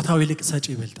 ከስጦታው ይልቅ ሰጪ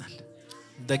ይበልጣል።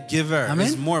 The giver Amen?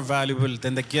 is more valuable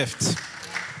than the gift.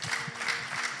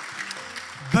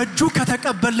 በእጁ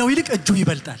ከተቀበልነው ይልቅ እጁ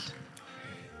ይበልጣል።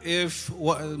 If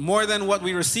more than what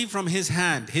we receive from his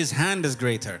hand is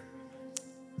greater.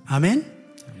 አሜን።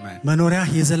 Amen. መኖሪያ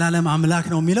የዘላለም አምላክ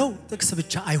ነው የሚለው ጥቅስ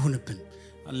ብቻ አይሁንብን።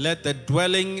 Let the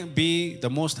dwelling be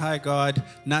the most high God,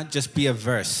 not just be a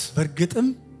verse. በእርግጥም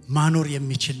ማኖር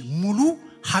የሚችል ሙሉ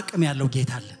ሐቅም ያለው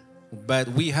ጌታ አለ። But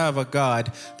we have a God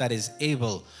that is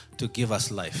able to give us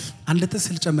life. አንድ ጥቅስ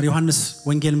ልጨምር። ዮሐንስ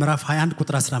ወንጌል ምዕራፍ 21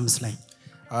 ቁጥር 15 ላይ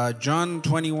John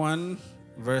 21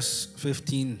 verse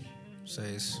 15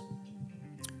 says,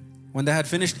 when they had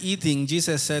finished eating,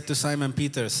 Jesus said to Simon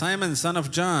Peter, Simon, son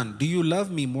of John, do you love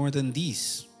me more than these?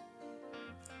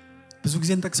 ብዙ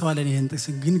ጊዜ እንጠቅሰዋለን ይሄን ጥቅስ፣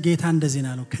 ግን ጌታ እንደዚህ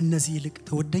ነው፣ ከነዚህ ይልቅ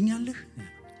ትወደኛለህ?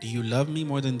 Do you love me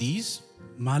more than these?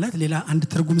 ማለት ሌላ አንድ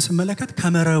ትርጉም ስመለከት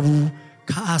ከመረቡ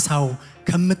ከአሳው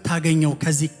ከምታገኘው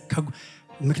ከዚህ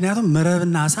ምክንያቱም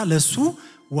መረብና አሳ ለሱ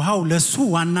ውሃው ለሱ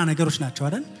ዋና ነገሮች ናቸው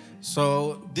አይደል? So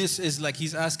this is like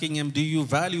he's asking him, do you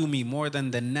value me more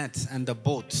than the net and the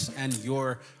boats and your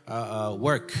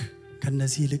work?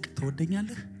 ከነዚህ ይልቅ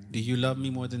ትወደኛለህ? Do you love me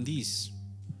more than these?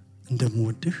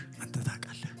 እንደምወድህ አንተ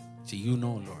ታውቃለህ። Do you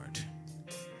know, Lord?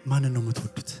 ማንን ነው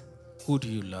የምትወዱት? Who do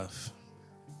you love?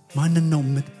 ማንን ነው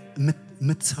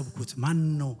የምትሰብኩት?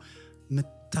 ማንን ነው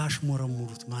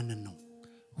ምታሽሞረሙሩት ማንን ነው?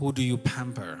 Who do you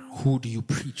pamper? Who do you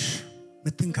preach?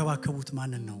 ምትንከባከቡት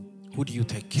ማንን ነው? Who do you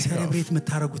take care of? ሴሌብሬት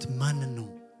ምታረጉት ማንን ነው?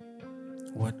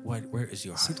 Where is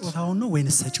your heart? ስጦታውን ነው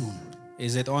ወይስ ሰጪውን?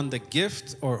 Is it on the gift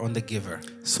or on the giver?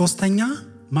 ሶስተኛ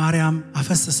ማርያም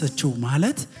አፈሰሰችው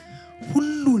ማለት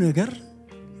ሁሉ ነገር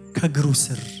ከእግሩ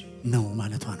ስር ነው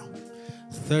ማለቷ ነው።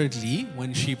 Thirdly,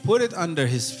 when she put it under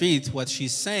his feet, what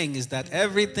she's saying is that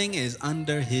everything is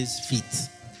under his feet.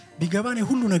 ቢገባን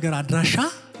የሁሉ ነገር አድራሻ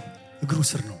እግሩ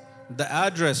ስር ነው። The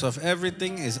address of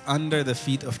everything is under the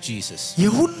feet of Jesus.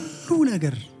 የሁሉ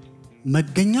ነገር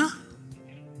መገኛ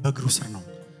በእግሩ ስር ነው።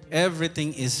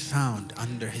 Everything is found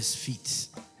under his feet.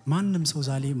 ማንም ሰው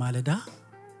ዛሬ ማለዳ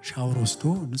ሻወር ወስዶ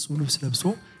ንጹህ ልብስ ለብሶ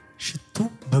ሽቱ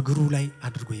በእግሩ ላይ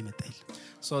አድርጎ ይመጣል።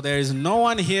 So there is no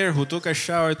one here who took a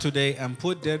shower today and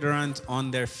put deodorant on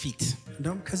their feet.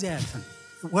 እንደውም ከዚያ ያልፈን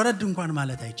ወረድ እንኳን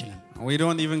ማለት አይችልም። We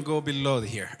don't even go below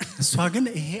here. እሷ ግን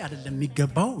ይሄ አይደለም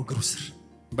የሚገባው እግሩ ስር።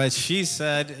 But she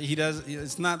said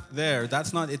it's not there.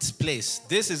 That's not its place.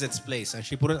 This is its place, and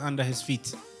she put it under his feet.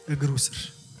 እግሩ ስር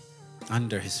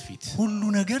Under his feet. ሁሉ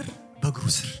ነገር በእግሩ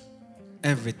ስር።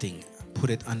 Everything put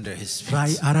it under his feet.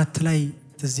 ራእይ 4 ላይ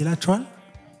ትዝ ይላችኋል?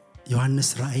 ዮሐንስ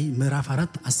ራእይ ምዕራፍ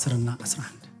 4 10 እና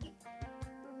 11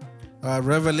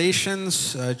 Revelations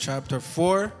chapter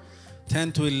 4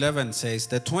 10 to 11 says,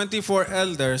 the 24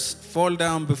 elders fall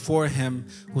down before him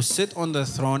who sit on the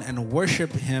throne and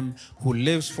worship him who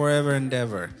lives forever and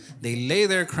ever. They lay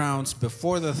their crowns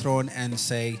before the throne and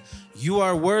say, you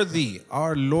are worthy,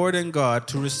 our Lord and God,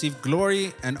 to receive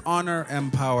glory and honor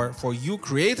and power, for you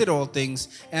created all things,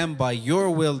 and by your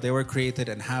will they were created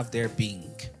and have their being.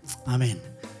 አሜን።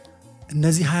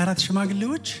 እነዚህ 24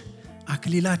 ሽማግሌዎች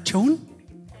አክሊላቸውን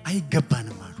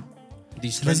አይገባንም አሉ።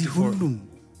 ስለዚህ ሁሉም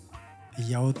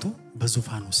እያወጡ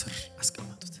በዙፋኑ ስር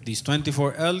አስቀመጡት። These 24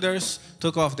 elders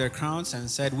took off their crowns and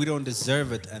said, we don't deserve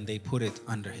it, and they put it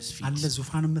under his feet. አለ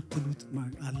ዙፋን የምትሉት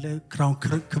አለ ክራውን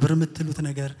ክብር የምትሉት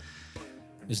ነገር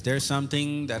Is there something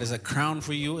that is a crown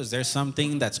for you? Is there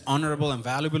something that's honorable and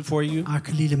valuable for you?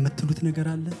 አክሊል የምትሉት ነገር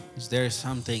አለ? Is there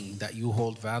something that you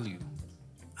hold value?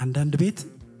 አንዳንድ ቤት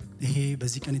ይሄ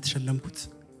በዚህ ቀን የተሸለምኩት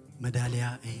ሜዳሊያ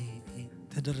ይሄ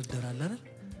ተደረደራል አይደል?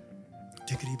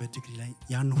 ዲግሪ በዲግሪ ላይ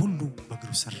ያን ሁሉ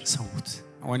በእግሩ ስር ሰውት።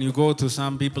 When you go to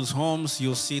some people's homes,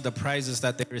 you'll see the prizes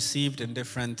that they received and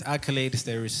different accolades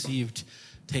they received.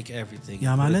 Take everything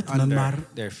under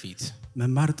their feet.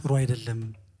 መማር ጥሩ አይደለም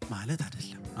ማለት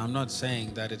አይደለም። I'm not saying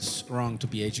that it's wrong to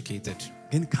be educated.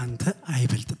 ግን ካንተ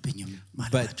አይበልጥብኝም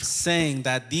ማለት But saying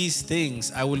that these things,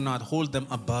 I will not hold them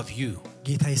above you.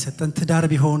 ጌታ የሰጠን ትዳር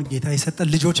ቢሆን ጌታ የሰጠን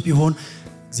ልጆች ቢሆን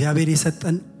እግዚአብሔር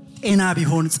የሰጠን ጤና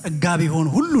ቢሆን ጸጋ ቢሆን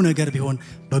ሁሉ ነገር ቢሆን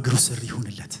በእግሩ ስር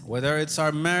ይሁንለት። Whether it's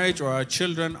our marriage or our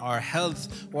children, our health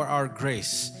or our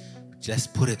grace, just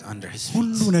put it under his feet.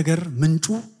 ሁሉ ነገር ምንጩ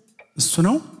እሱ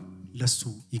ነው፣ ለሱ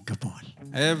ይገባዋል።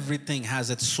 Everything has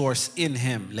its source in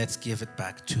him. Let's give it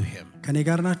back to him. ከኔ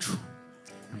ጋር ናችሁ?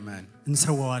 Amen.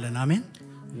 እንሰዋዋለን። አሜን።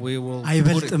 We will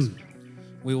አይበልጥም።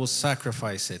 We will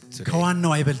sacrifice it today.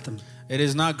 ከዋናው አይበልጥም። It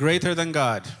is not greater than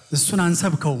God. እሱን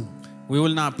አንሰብከውም። We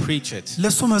will not preach it.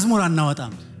 ለሱ መዝሙር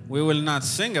አናወጣም። We will not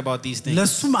sing about these things.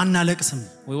 ለሱም አናለቅስም።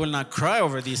 We will not cry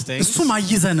over these things. እሱም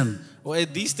አይዘንም።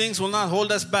 These things will not hold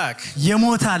us back.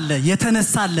 የሞት አለ፣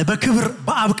 የተነሳ አለ፣ በክብር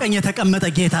በአብ ቀኝ የተቀመጠ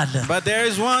ጌታ አለ። But there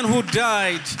is one who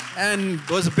died and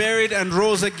was buried and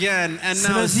rose again and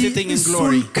now is sitting in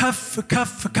glory. ከፍ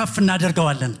ከፍ ከፍ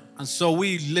እናደርገዋለን። And so we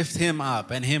lift him up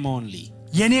and him only.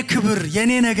 የኔ ክብር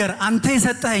የኔ ነገር አንተ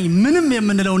የሰጠኸኝ ምንም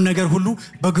የምንለውን ነገር ሁሉ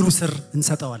በእግሩ ስር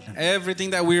እንሰጠዋለን። Everything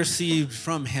that we received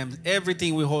from him,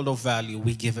 everything we hold of value,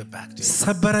 we give it back to him.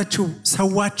 ሰበረችው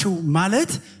ሰዋችው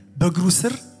ማለት በእግሩ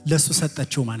ስር ለሱ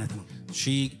ሰጠችው ማለት ነው።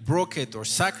 She broke it or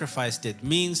sacrificed it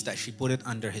means that she put it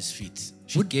under his feet.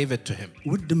 She gave it to him.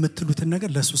 ውድ የምትሉትን ነገር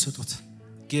ለሱ ስጡት።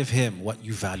 Give him what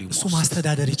you value እሱ most.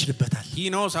 ማስተዳደር ይችልበታል። He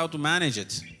knows how to manage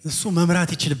it. እሱ መምራት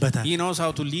ይችልበታል። He knows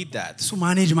how to lead that. እሱ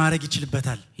ማኔጅ ማድረግ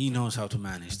ይችልበታል። He knows how to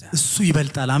manage that. እሱ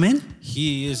ይበልጣል። አሜን። He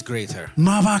is greater.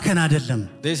 ማባከን አይደለም።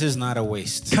 This is not a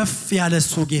waste. ከፍ ያለ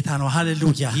እሱ ጌታ ነው።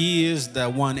 ሃሌሉያ። He is the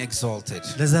one exalted.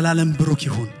 ለዘላለም ብሩክ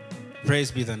ይሁን።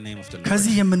 Praise be the name of the Lord.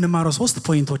 ከዚህ የምንማረው 3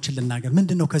 ፖይንቶችን ልናገር።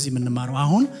 ምንድነው ከዚህ የምንማረው?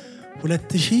 አሁን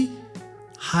 2020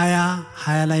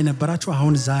 ላይ ነበራችሁ፣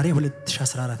 አሁን ዛሬ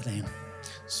 2014 ላይ ነው።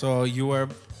 So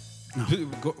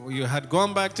you had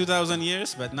gone back 2000 years,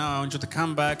 but now I want you to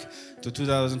come back to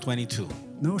 2022.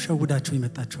 ነው ሸውዳችሁ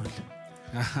ይመጣችኋል።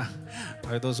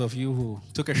 Are those of you who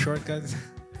took a shortcut?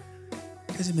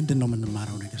 ከዚህ ምንድነው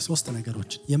የምንማረው ነገር? 3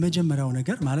 ነገሮች። የመጀመሪያው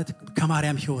ነገር ማለት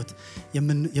ከማርያም ሕይወት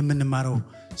የምንማረው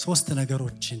 3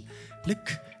 ነገሮችን ልክ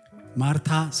ማርታ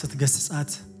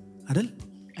ስትገስጻት አይደል?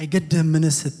 አይገድህም ምን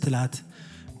ስትላት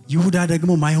ይሁዳ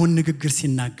ደግሞ ማይሆን ንግግር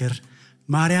ሲናገር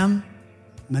ማርያም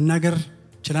መናገር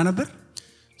ችላ ነበር?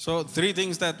 So 3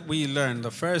 things that we learned.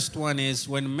 The first one is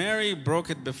when Mary broke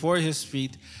it before his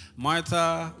feet, Martha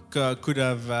could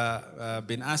have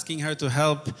been asking her to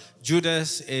help. Judas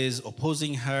is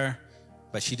opposing her,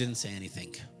 but she didn't say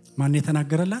anything. ማን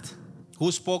የተናገረላት? Who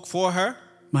spoke for her?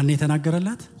 ማን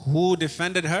የተናገረላት? Who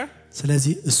defended her?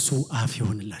 ስለዚህ እሱ አፍ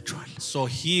ይሆንላችኋል። So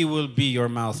he will be your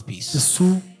mouthpiece. እሱ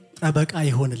ጠበቃ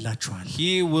ይሆንላችኋል።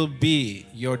 He will be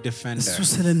your defender. እሱ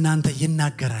ስለናንተ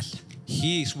ይናገራል።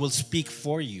 He will speak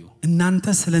for you. እናንተ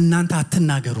ስለናንተ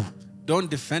አትናገሩ። Don't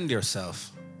defend yourself.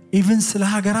 ኢቭን ስለ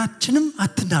ሀገራችንም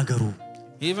አትናገሩ።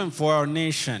 Even for our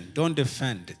nation, don't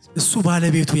defend it. እሱ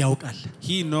ባለቤቱ ያውቃል።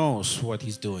 He knows what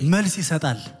he's doing. መልስ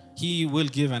ይሰጣል። He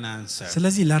will give an answer.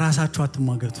 ስለዚህ ለራሳችሁ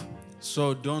አትሟገቱ። So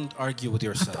don't argue with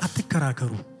yourself.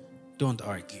 አትከራከሩ። Don't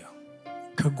argue.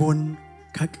 ከጎን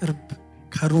ከቅርብ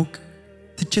ከሩቅ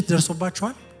ትችት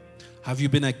ደርሶባችኋል? Have you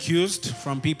been accused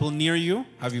from people near you?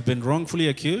 Have you been wrongfully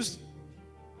accused?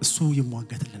 እሱ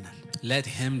ይሟገትልናል። Let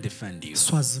him defend you. እሷ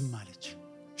ዝም አለች።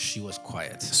 She was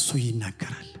quiet. እሱ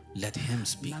ይናገራል። Let him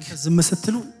speak. እናንተ ዝም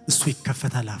ስትሉ እሱ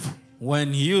ይከፈታል አፉ። When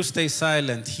you stay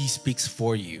silent, he speaks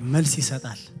for you. መልስ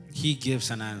ይሰጣል። He gives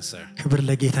an answer. ክብር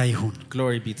ለጌታ ይሁን።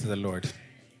 Glory be to the Lord.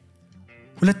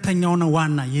 ሁለተኛውና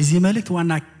ዋና የዚህ መልእክት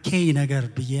ዋና ኬይ ነገር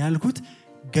ብዬ ያልኩት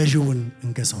ገዢውን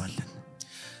እንገዛዋለን።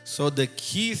 So the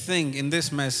key thing in this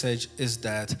message is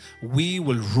that we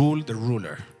will rule the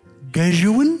ruler.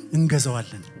 ገዢውን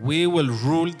እንገዛዋለን። We will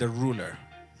rule the ruler.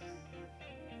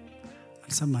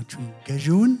 አልሰማችሁም?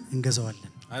 ገዢውን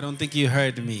እንገዛዋለን። I don't think you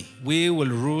heard me. We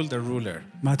will rule the ruler.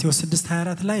 ማቴዎስ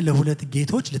 6:24 ላይ ለሁለት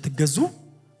ጌቶች ልትገዙ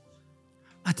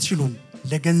አትችሉም፣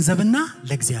 ለገንዘብና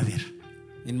ለእግዚአብሔር።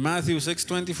 In Matthew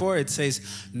 6:24 it says,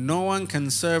 "No one can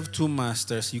serve 2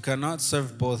 masters. You cannot serve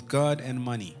both God and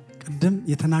money." ቅድም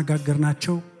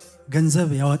የተናጋገርናቸው ገንዘብ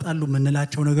ያወጣሉ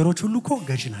የምንላቸው ነገሮች ሁሉ እኮ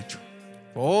ገዢ ናቸው።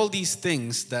 All these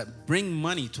things that bring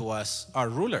money to us are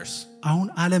rulers. አሁን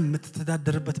ዓለም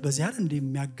የምትተዳደርበት በዚህ አይደል እንደ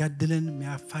የሚያጋድለን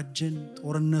የሚያፋጀን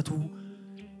ጦርነቱ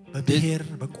በብሔር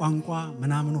በቋንቋ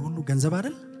ምናምን ሁሉ ገንዘብ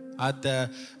አይደል? At the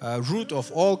root of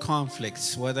all conflicts,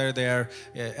 whether they are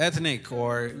ethnic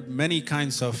or many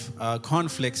kinds of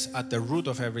conflicts, at the root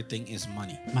of everything is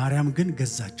money. ማርያም ግን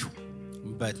ገዛችው።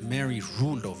 But Mary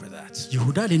ruled over that.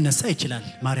 ይሁዳ ሊነሳ ይችላል፣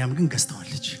 ማርያም ግን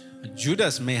ገዝተዋለች።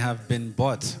 Judas may have been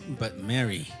bought, but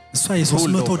Mary እሷ ruled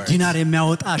የ300 over it. ዲናር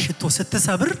የሚያወጣ ሽቶ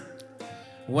ስትሰብር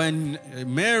When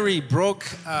Mary broke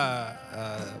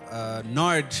a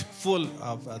nard full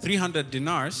of 300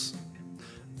 dinars,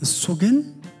 እሱ ግን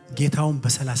ጌታውን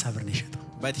በ30 ብር ነው የሸጠው።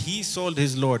 but he sold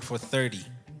his Lord for 30.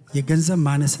 የገንዘብ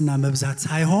ማነስና መብዛት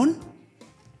ሳይሆን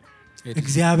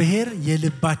እግዚአብሔር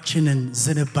የልባችንን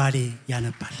ዝንባሌ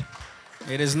ያነባል።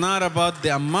 It is not about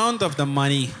the amount of the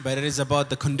money, but it is about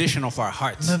the condition of our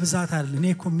hearts. መብዛት አይደል እኔ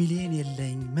እኮ ሚሊዮን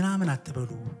የለኝ ምናምን አትበሉ።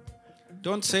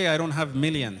 Don't say I don't have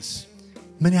millions.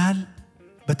 ምን ያህል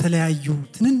በተለያዩ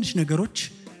ትንንሽ ነገሮች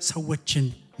ሰዎችን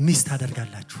ሚስ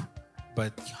ታደርጋላችሁ።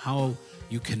 But how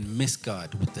you can miss God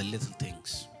with the little things.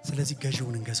 ስለዚህ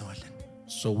ገዢውን እንገዛዋለን።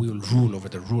 So we will rule over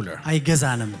the ruler.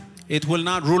 አይገዛንም። It will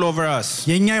not rule over us.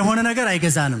 የኛ የሆነ ነገር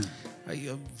አይገዛንም።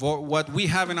 What we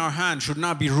have in our hand should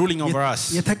not be ruling over us.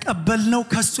 የተቀበልነው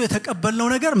ከሱ የተቀበልነው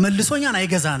ነገር መልሶኛን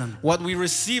አይገዛንም። What we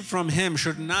receive from him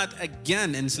should not again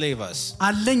enslave us.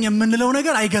 አለኝ የምንለው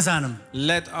ነገር አይገዛንም።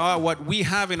 Let what we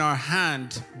have in our hand,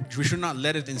 we should not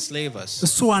let it enslave us.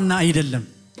 እሱ ዋና አይደለም።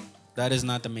 That is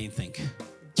not the main thing.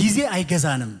 ጊዜ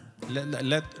አይገዛንም።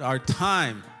 Let our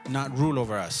time not rule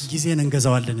over us. ጊዜን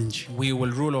እንገዛዋለን እንጂ። We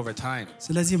will rule over time.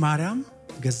 ስለዚህ ማርያም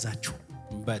ገዛችው።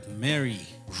 But Mary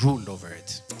ruled over it.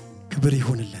 ክብር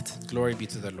ይሁንለት። Glory be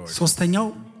to the Lord. ሶስተኛው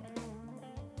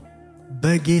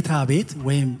በጌታ ቤት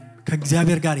ወይም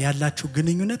ከእግዚአብሔር ጋር ያላችሁ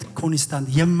ግንኙነት ኮንስታንት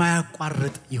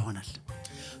የማያቋርጥ ይሆናል።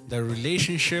 The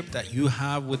relationship that you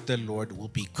have with the Lord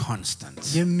will be constant.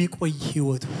 የሚቆይ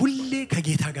ህይወት ሁሌ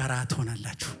ከጌታ ጋር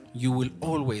ትሆናላችሁ። You will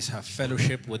always have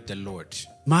fellowship with the Lord.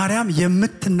 ማርያም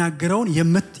የምትናገረውን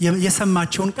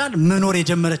የሰማችውን ቃል መኖር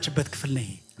የጀመረችበት ክፍል ነው።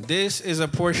 This is a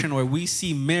portion where we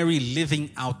see Mary living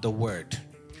out the word.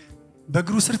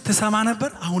 በእግሩ ስር ትሰማ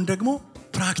ነበር፣ አሁን ደግሞ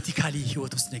ፕራክቲካሊ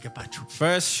ህይወት ውስጥ ነው የገባችው።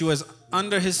 First she was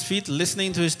under his feet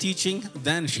listening to his teaching,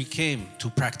 then she came to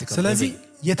practical ስለዚህ living.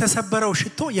 የተሰበረው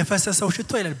ሽቶ የፈሰሰው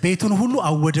ሽቶ ይላል ቤቱን ሁሉ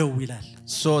አወደው ይላል።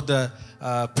 So the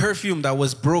perfume that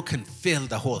was broken filled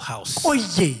the whole house.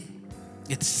 ቆየ።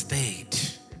 It stayed.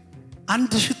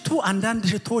 አንዳንድ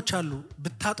ሽቶዎች አሉ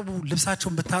ብታጥቡ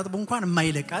ልብሳቸውን ብታጥቡ እንኳን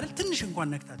የማይለቅ አይደል? ትንሽ እንኳን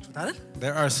ነክታችሁት አይደል?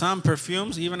 There are some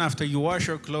perfumes even after you wash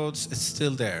your clothes it's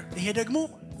still there. ይሄ ደግሞ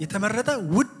የተመረጠ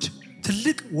ውድ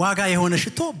ትልቅ ዋጋ የሆነ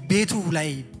ሽቶ ቤቱ ላይ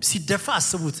ሲደፋ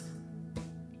አስቡት።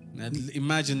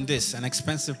 Imagine this, an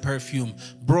expensive perfume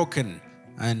broken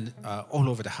and all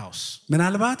over the house.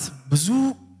 ምናልባት ብዙ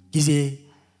ጊዜ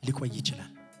ሊቆይ ይችላል።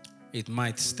 It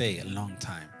might stay a long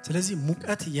time. ስለዚህ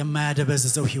ሙቀት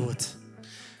የማያደበዝዘው ህይወት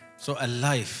So a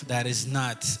life that is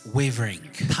not wavering.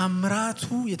 ታምራቱ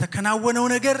የተከናወነው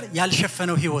ነገር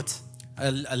ያልሸፈነው ህይወት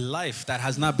A life that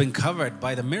has not been covered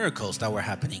by the miracles that were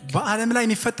happening. በዓለም ላይ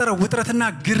የሚፈጠረው ውጥረትና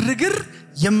ግርግር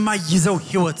የማይዘው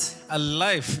ህይወት A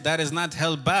life that is not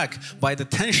held back by the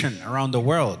tension around the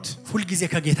world. ሁሉ ጊዜ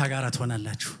ከጌታ ጋር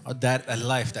ትሆናላችሁ። That a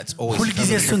life that's always ሁሉ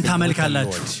ጊዜ እሱን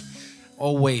ታመልካላችሁ።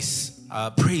 Always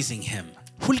praising him.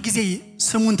 ሁሉ ጊዜ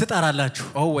ስሙን ትጠራላችሁ።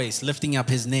 Always lifting up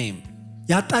his name.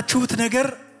 ያጣችሁት ነገር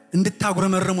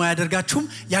እንድታጉረመርሙ ያደርጋችሁም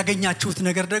ያገኛችሁት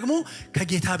ነገር ደግሞ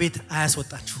ከጌታ ቤት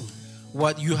አያስወጣችሁም።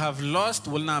 What you have lost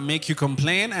will not make you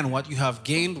complain, and what you have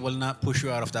gained will not push you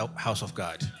out of the house of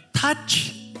God. ታች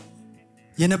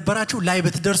የነበራችሁ ላይ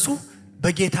ብትደርሱ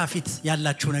በጌታ ፊት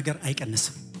ያላችሁ ነገር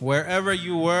አይቀንስም። Wherever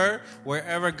you were,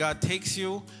 wherever God takes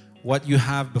you, what you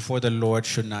have before the Lord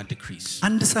should not decrease.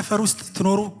 አንድ ሰፈር ውስጥ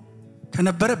ትኖሩ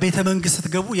ከነበረ ቤተ መንግስት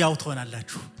ስትገቡ ያው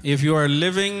ትሆናላችሁ። If you are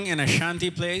living in a shanty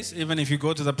place, even if you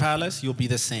go to the palace, you'll be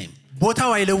the same.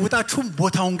 ቦታው አይለውጣችሁም፣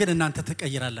 ቦታውን ግን እናንተ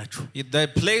ትቀይራላችሁ። The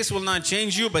place will not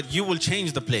change you, but you will change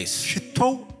the place.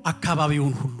 ሽቶው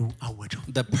አካባቢውን ሁሉ አወደው።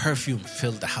 The perfume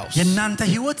filled the house. የናንተ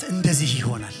ህይወት እንደዚህ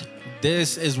ይሆናል። This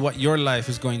is what your life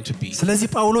is going to be. ስለዚህ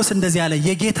ጳውሎስ እንደዚህ ያለ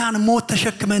የጌታን ሞት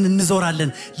ተሸክመን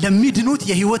እንዞራለን። ለሚድኑት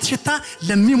የህይወት ሽታ፣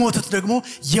 ለሚሞቱት ደግሞ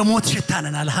የሞት ሽታ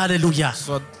ነናል። ሃሌሉያ።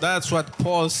 So that's what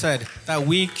Paul said, that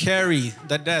we carry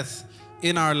the death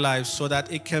in our lives so that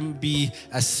it can be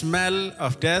a smell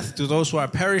of death to those who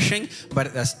are perishing, but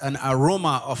as an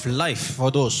aroma of life for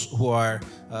those who are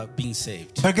being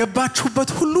saved.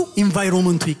 በገባችሁበት ሁሉ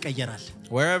ኢንቫይሮመንቱ ይቀየራል።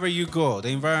 Wherever you go,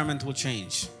 the environment will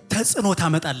change. ተጽዕኖ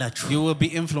ታመጣላችሁ። You will be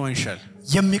influential.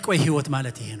 የሚቆይ ህይወት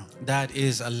ማለት ይሄ ነው። That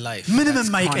is a life ምንም that's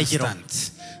የማይቀይረው። constant.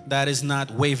 That is not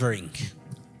wavering.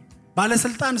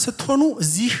 ባለስልጣን ስትሆኑ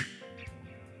እዚህ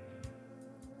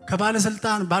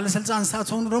ባለስልጣን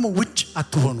ሳትሆኑ ደግሞ ውጭ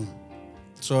አትሆኑ።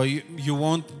 So you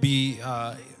won't be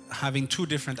having two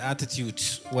different attitudes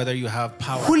whether you have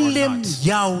power or ሁሌም not.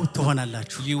 ያው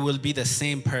ትሆናላችሁ። You will be the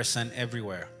same person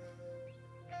everywhere.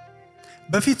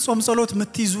 በፊት ጾም ጸሎት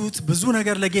የምትይዙት ብዙ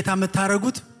ነገር ለጌታ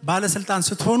የምታረጉት ባለስልጣን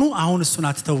ስትሆኑ አሁን እሱን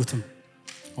አትተውትም።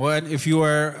 When if you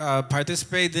are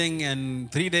participating in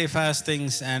 3-day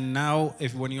fastings, and now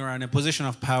when you are in a position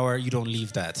of power, you don't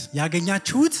leave that.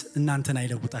 ያገኛችሁት እናንተን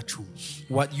አይለውጣችሁም።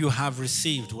 What you have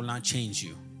received will not change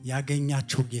you.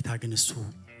 ያገኛችሁ ጌታ ግን እሱ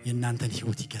የእናንተን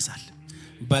ህይወት ይገዛል።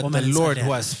 But the Lord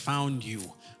who has found you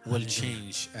will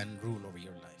change and rule over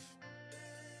your life.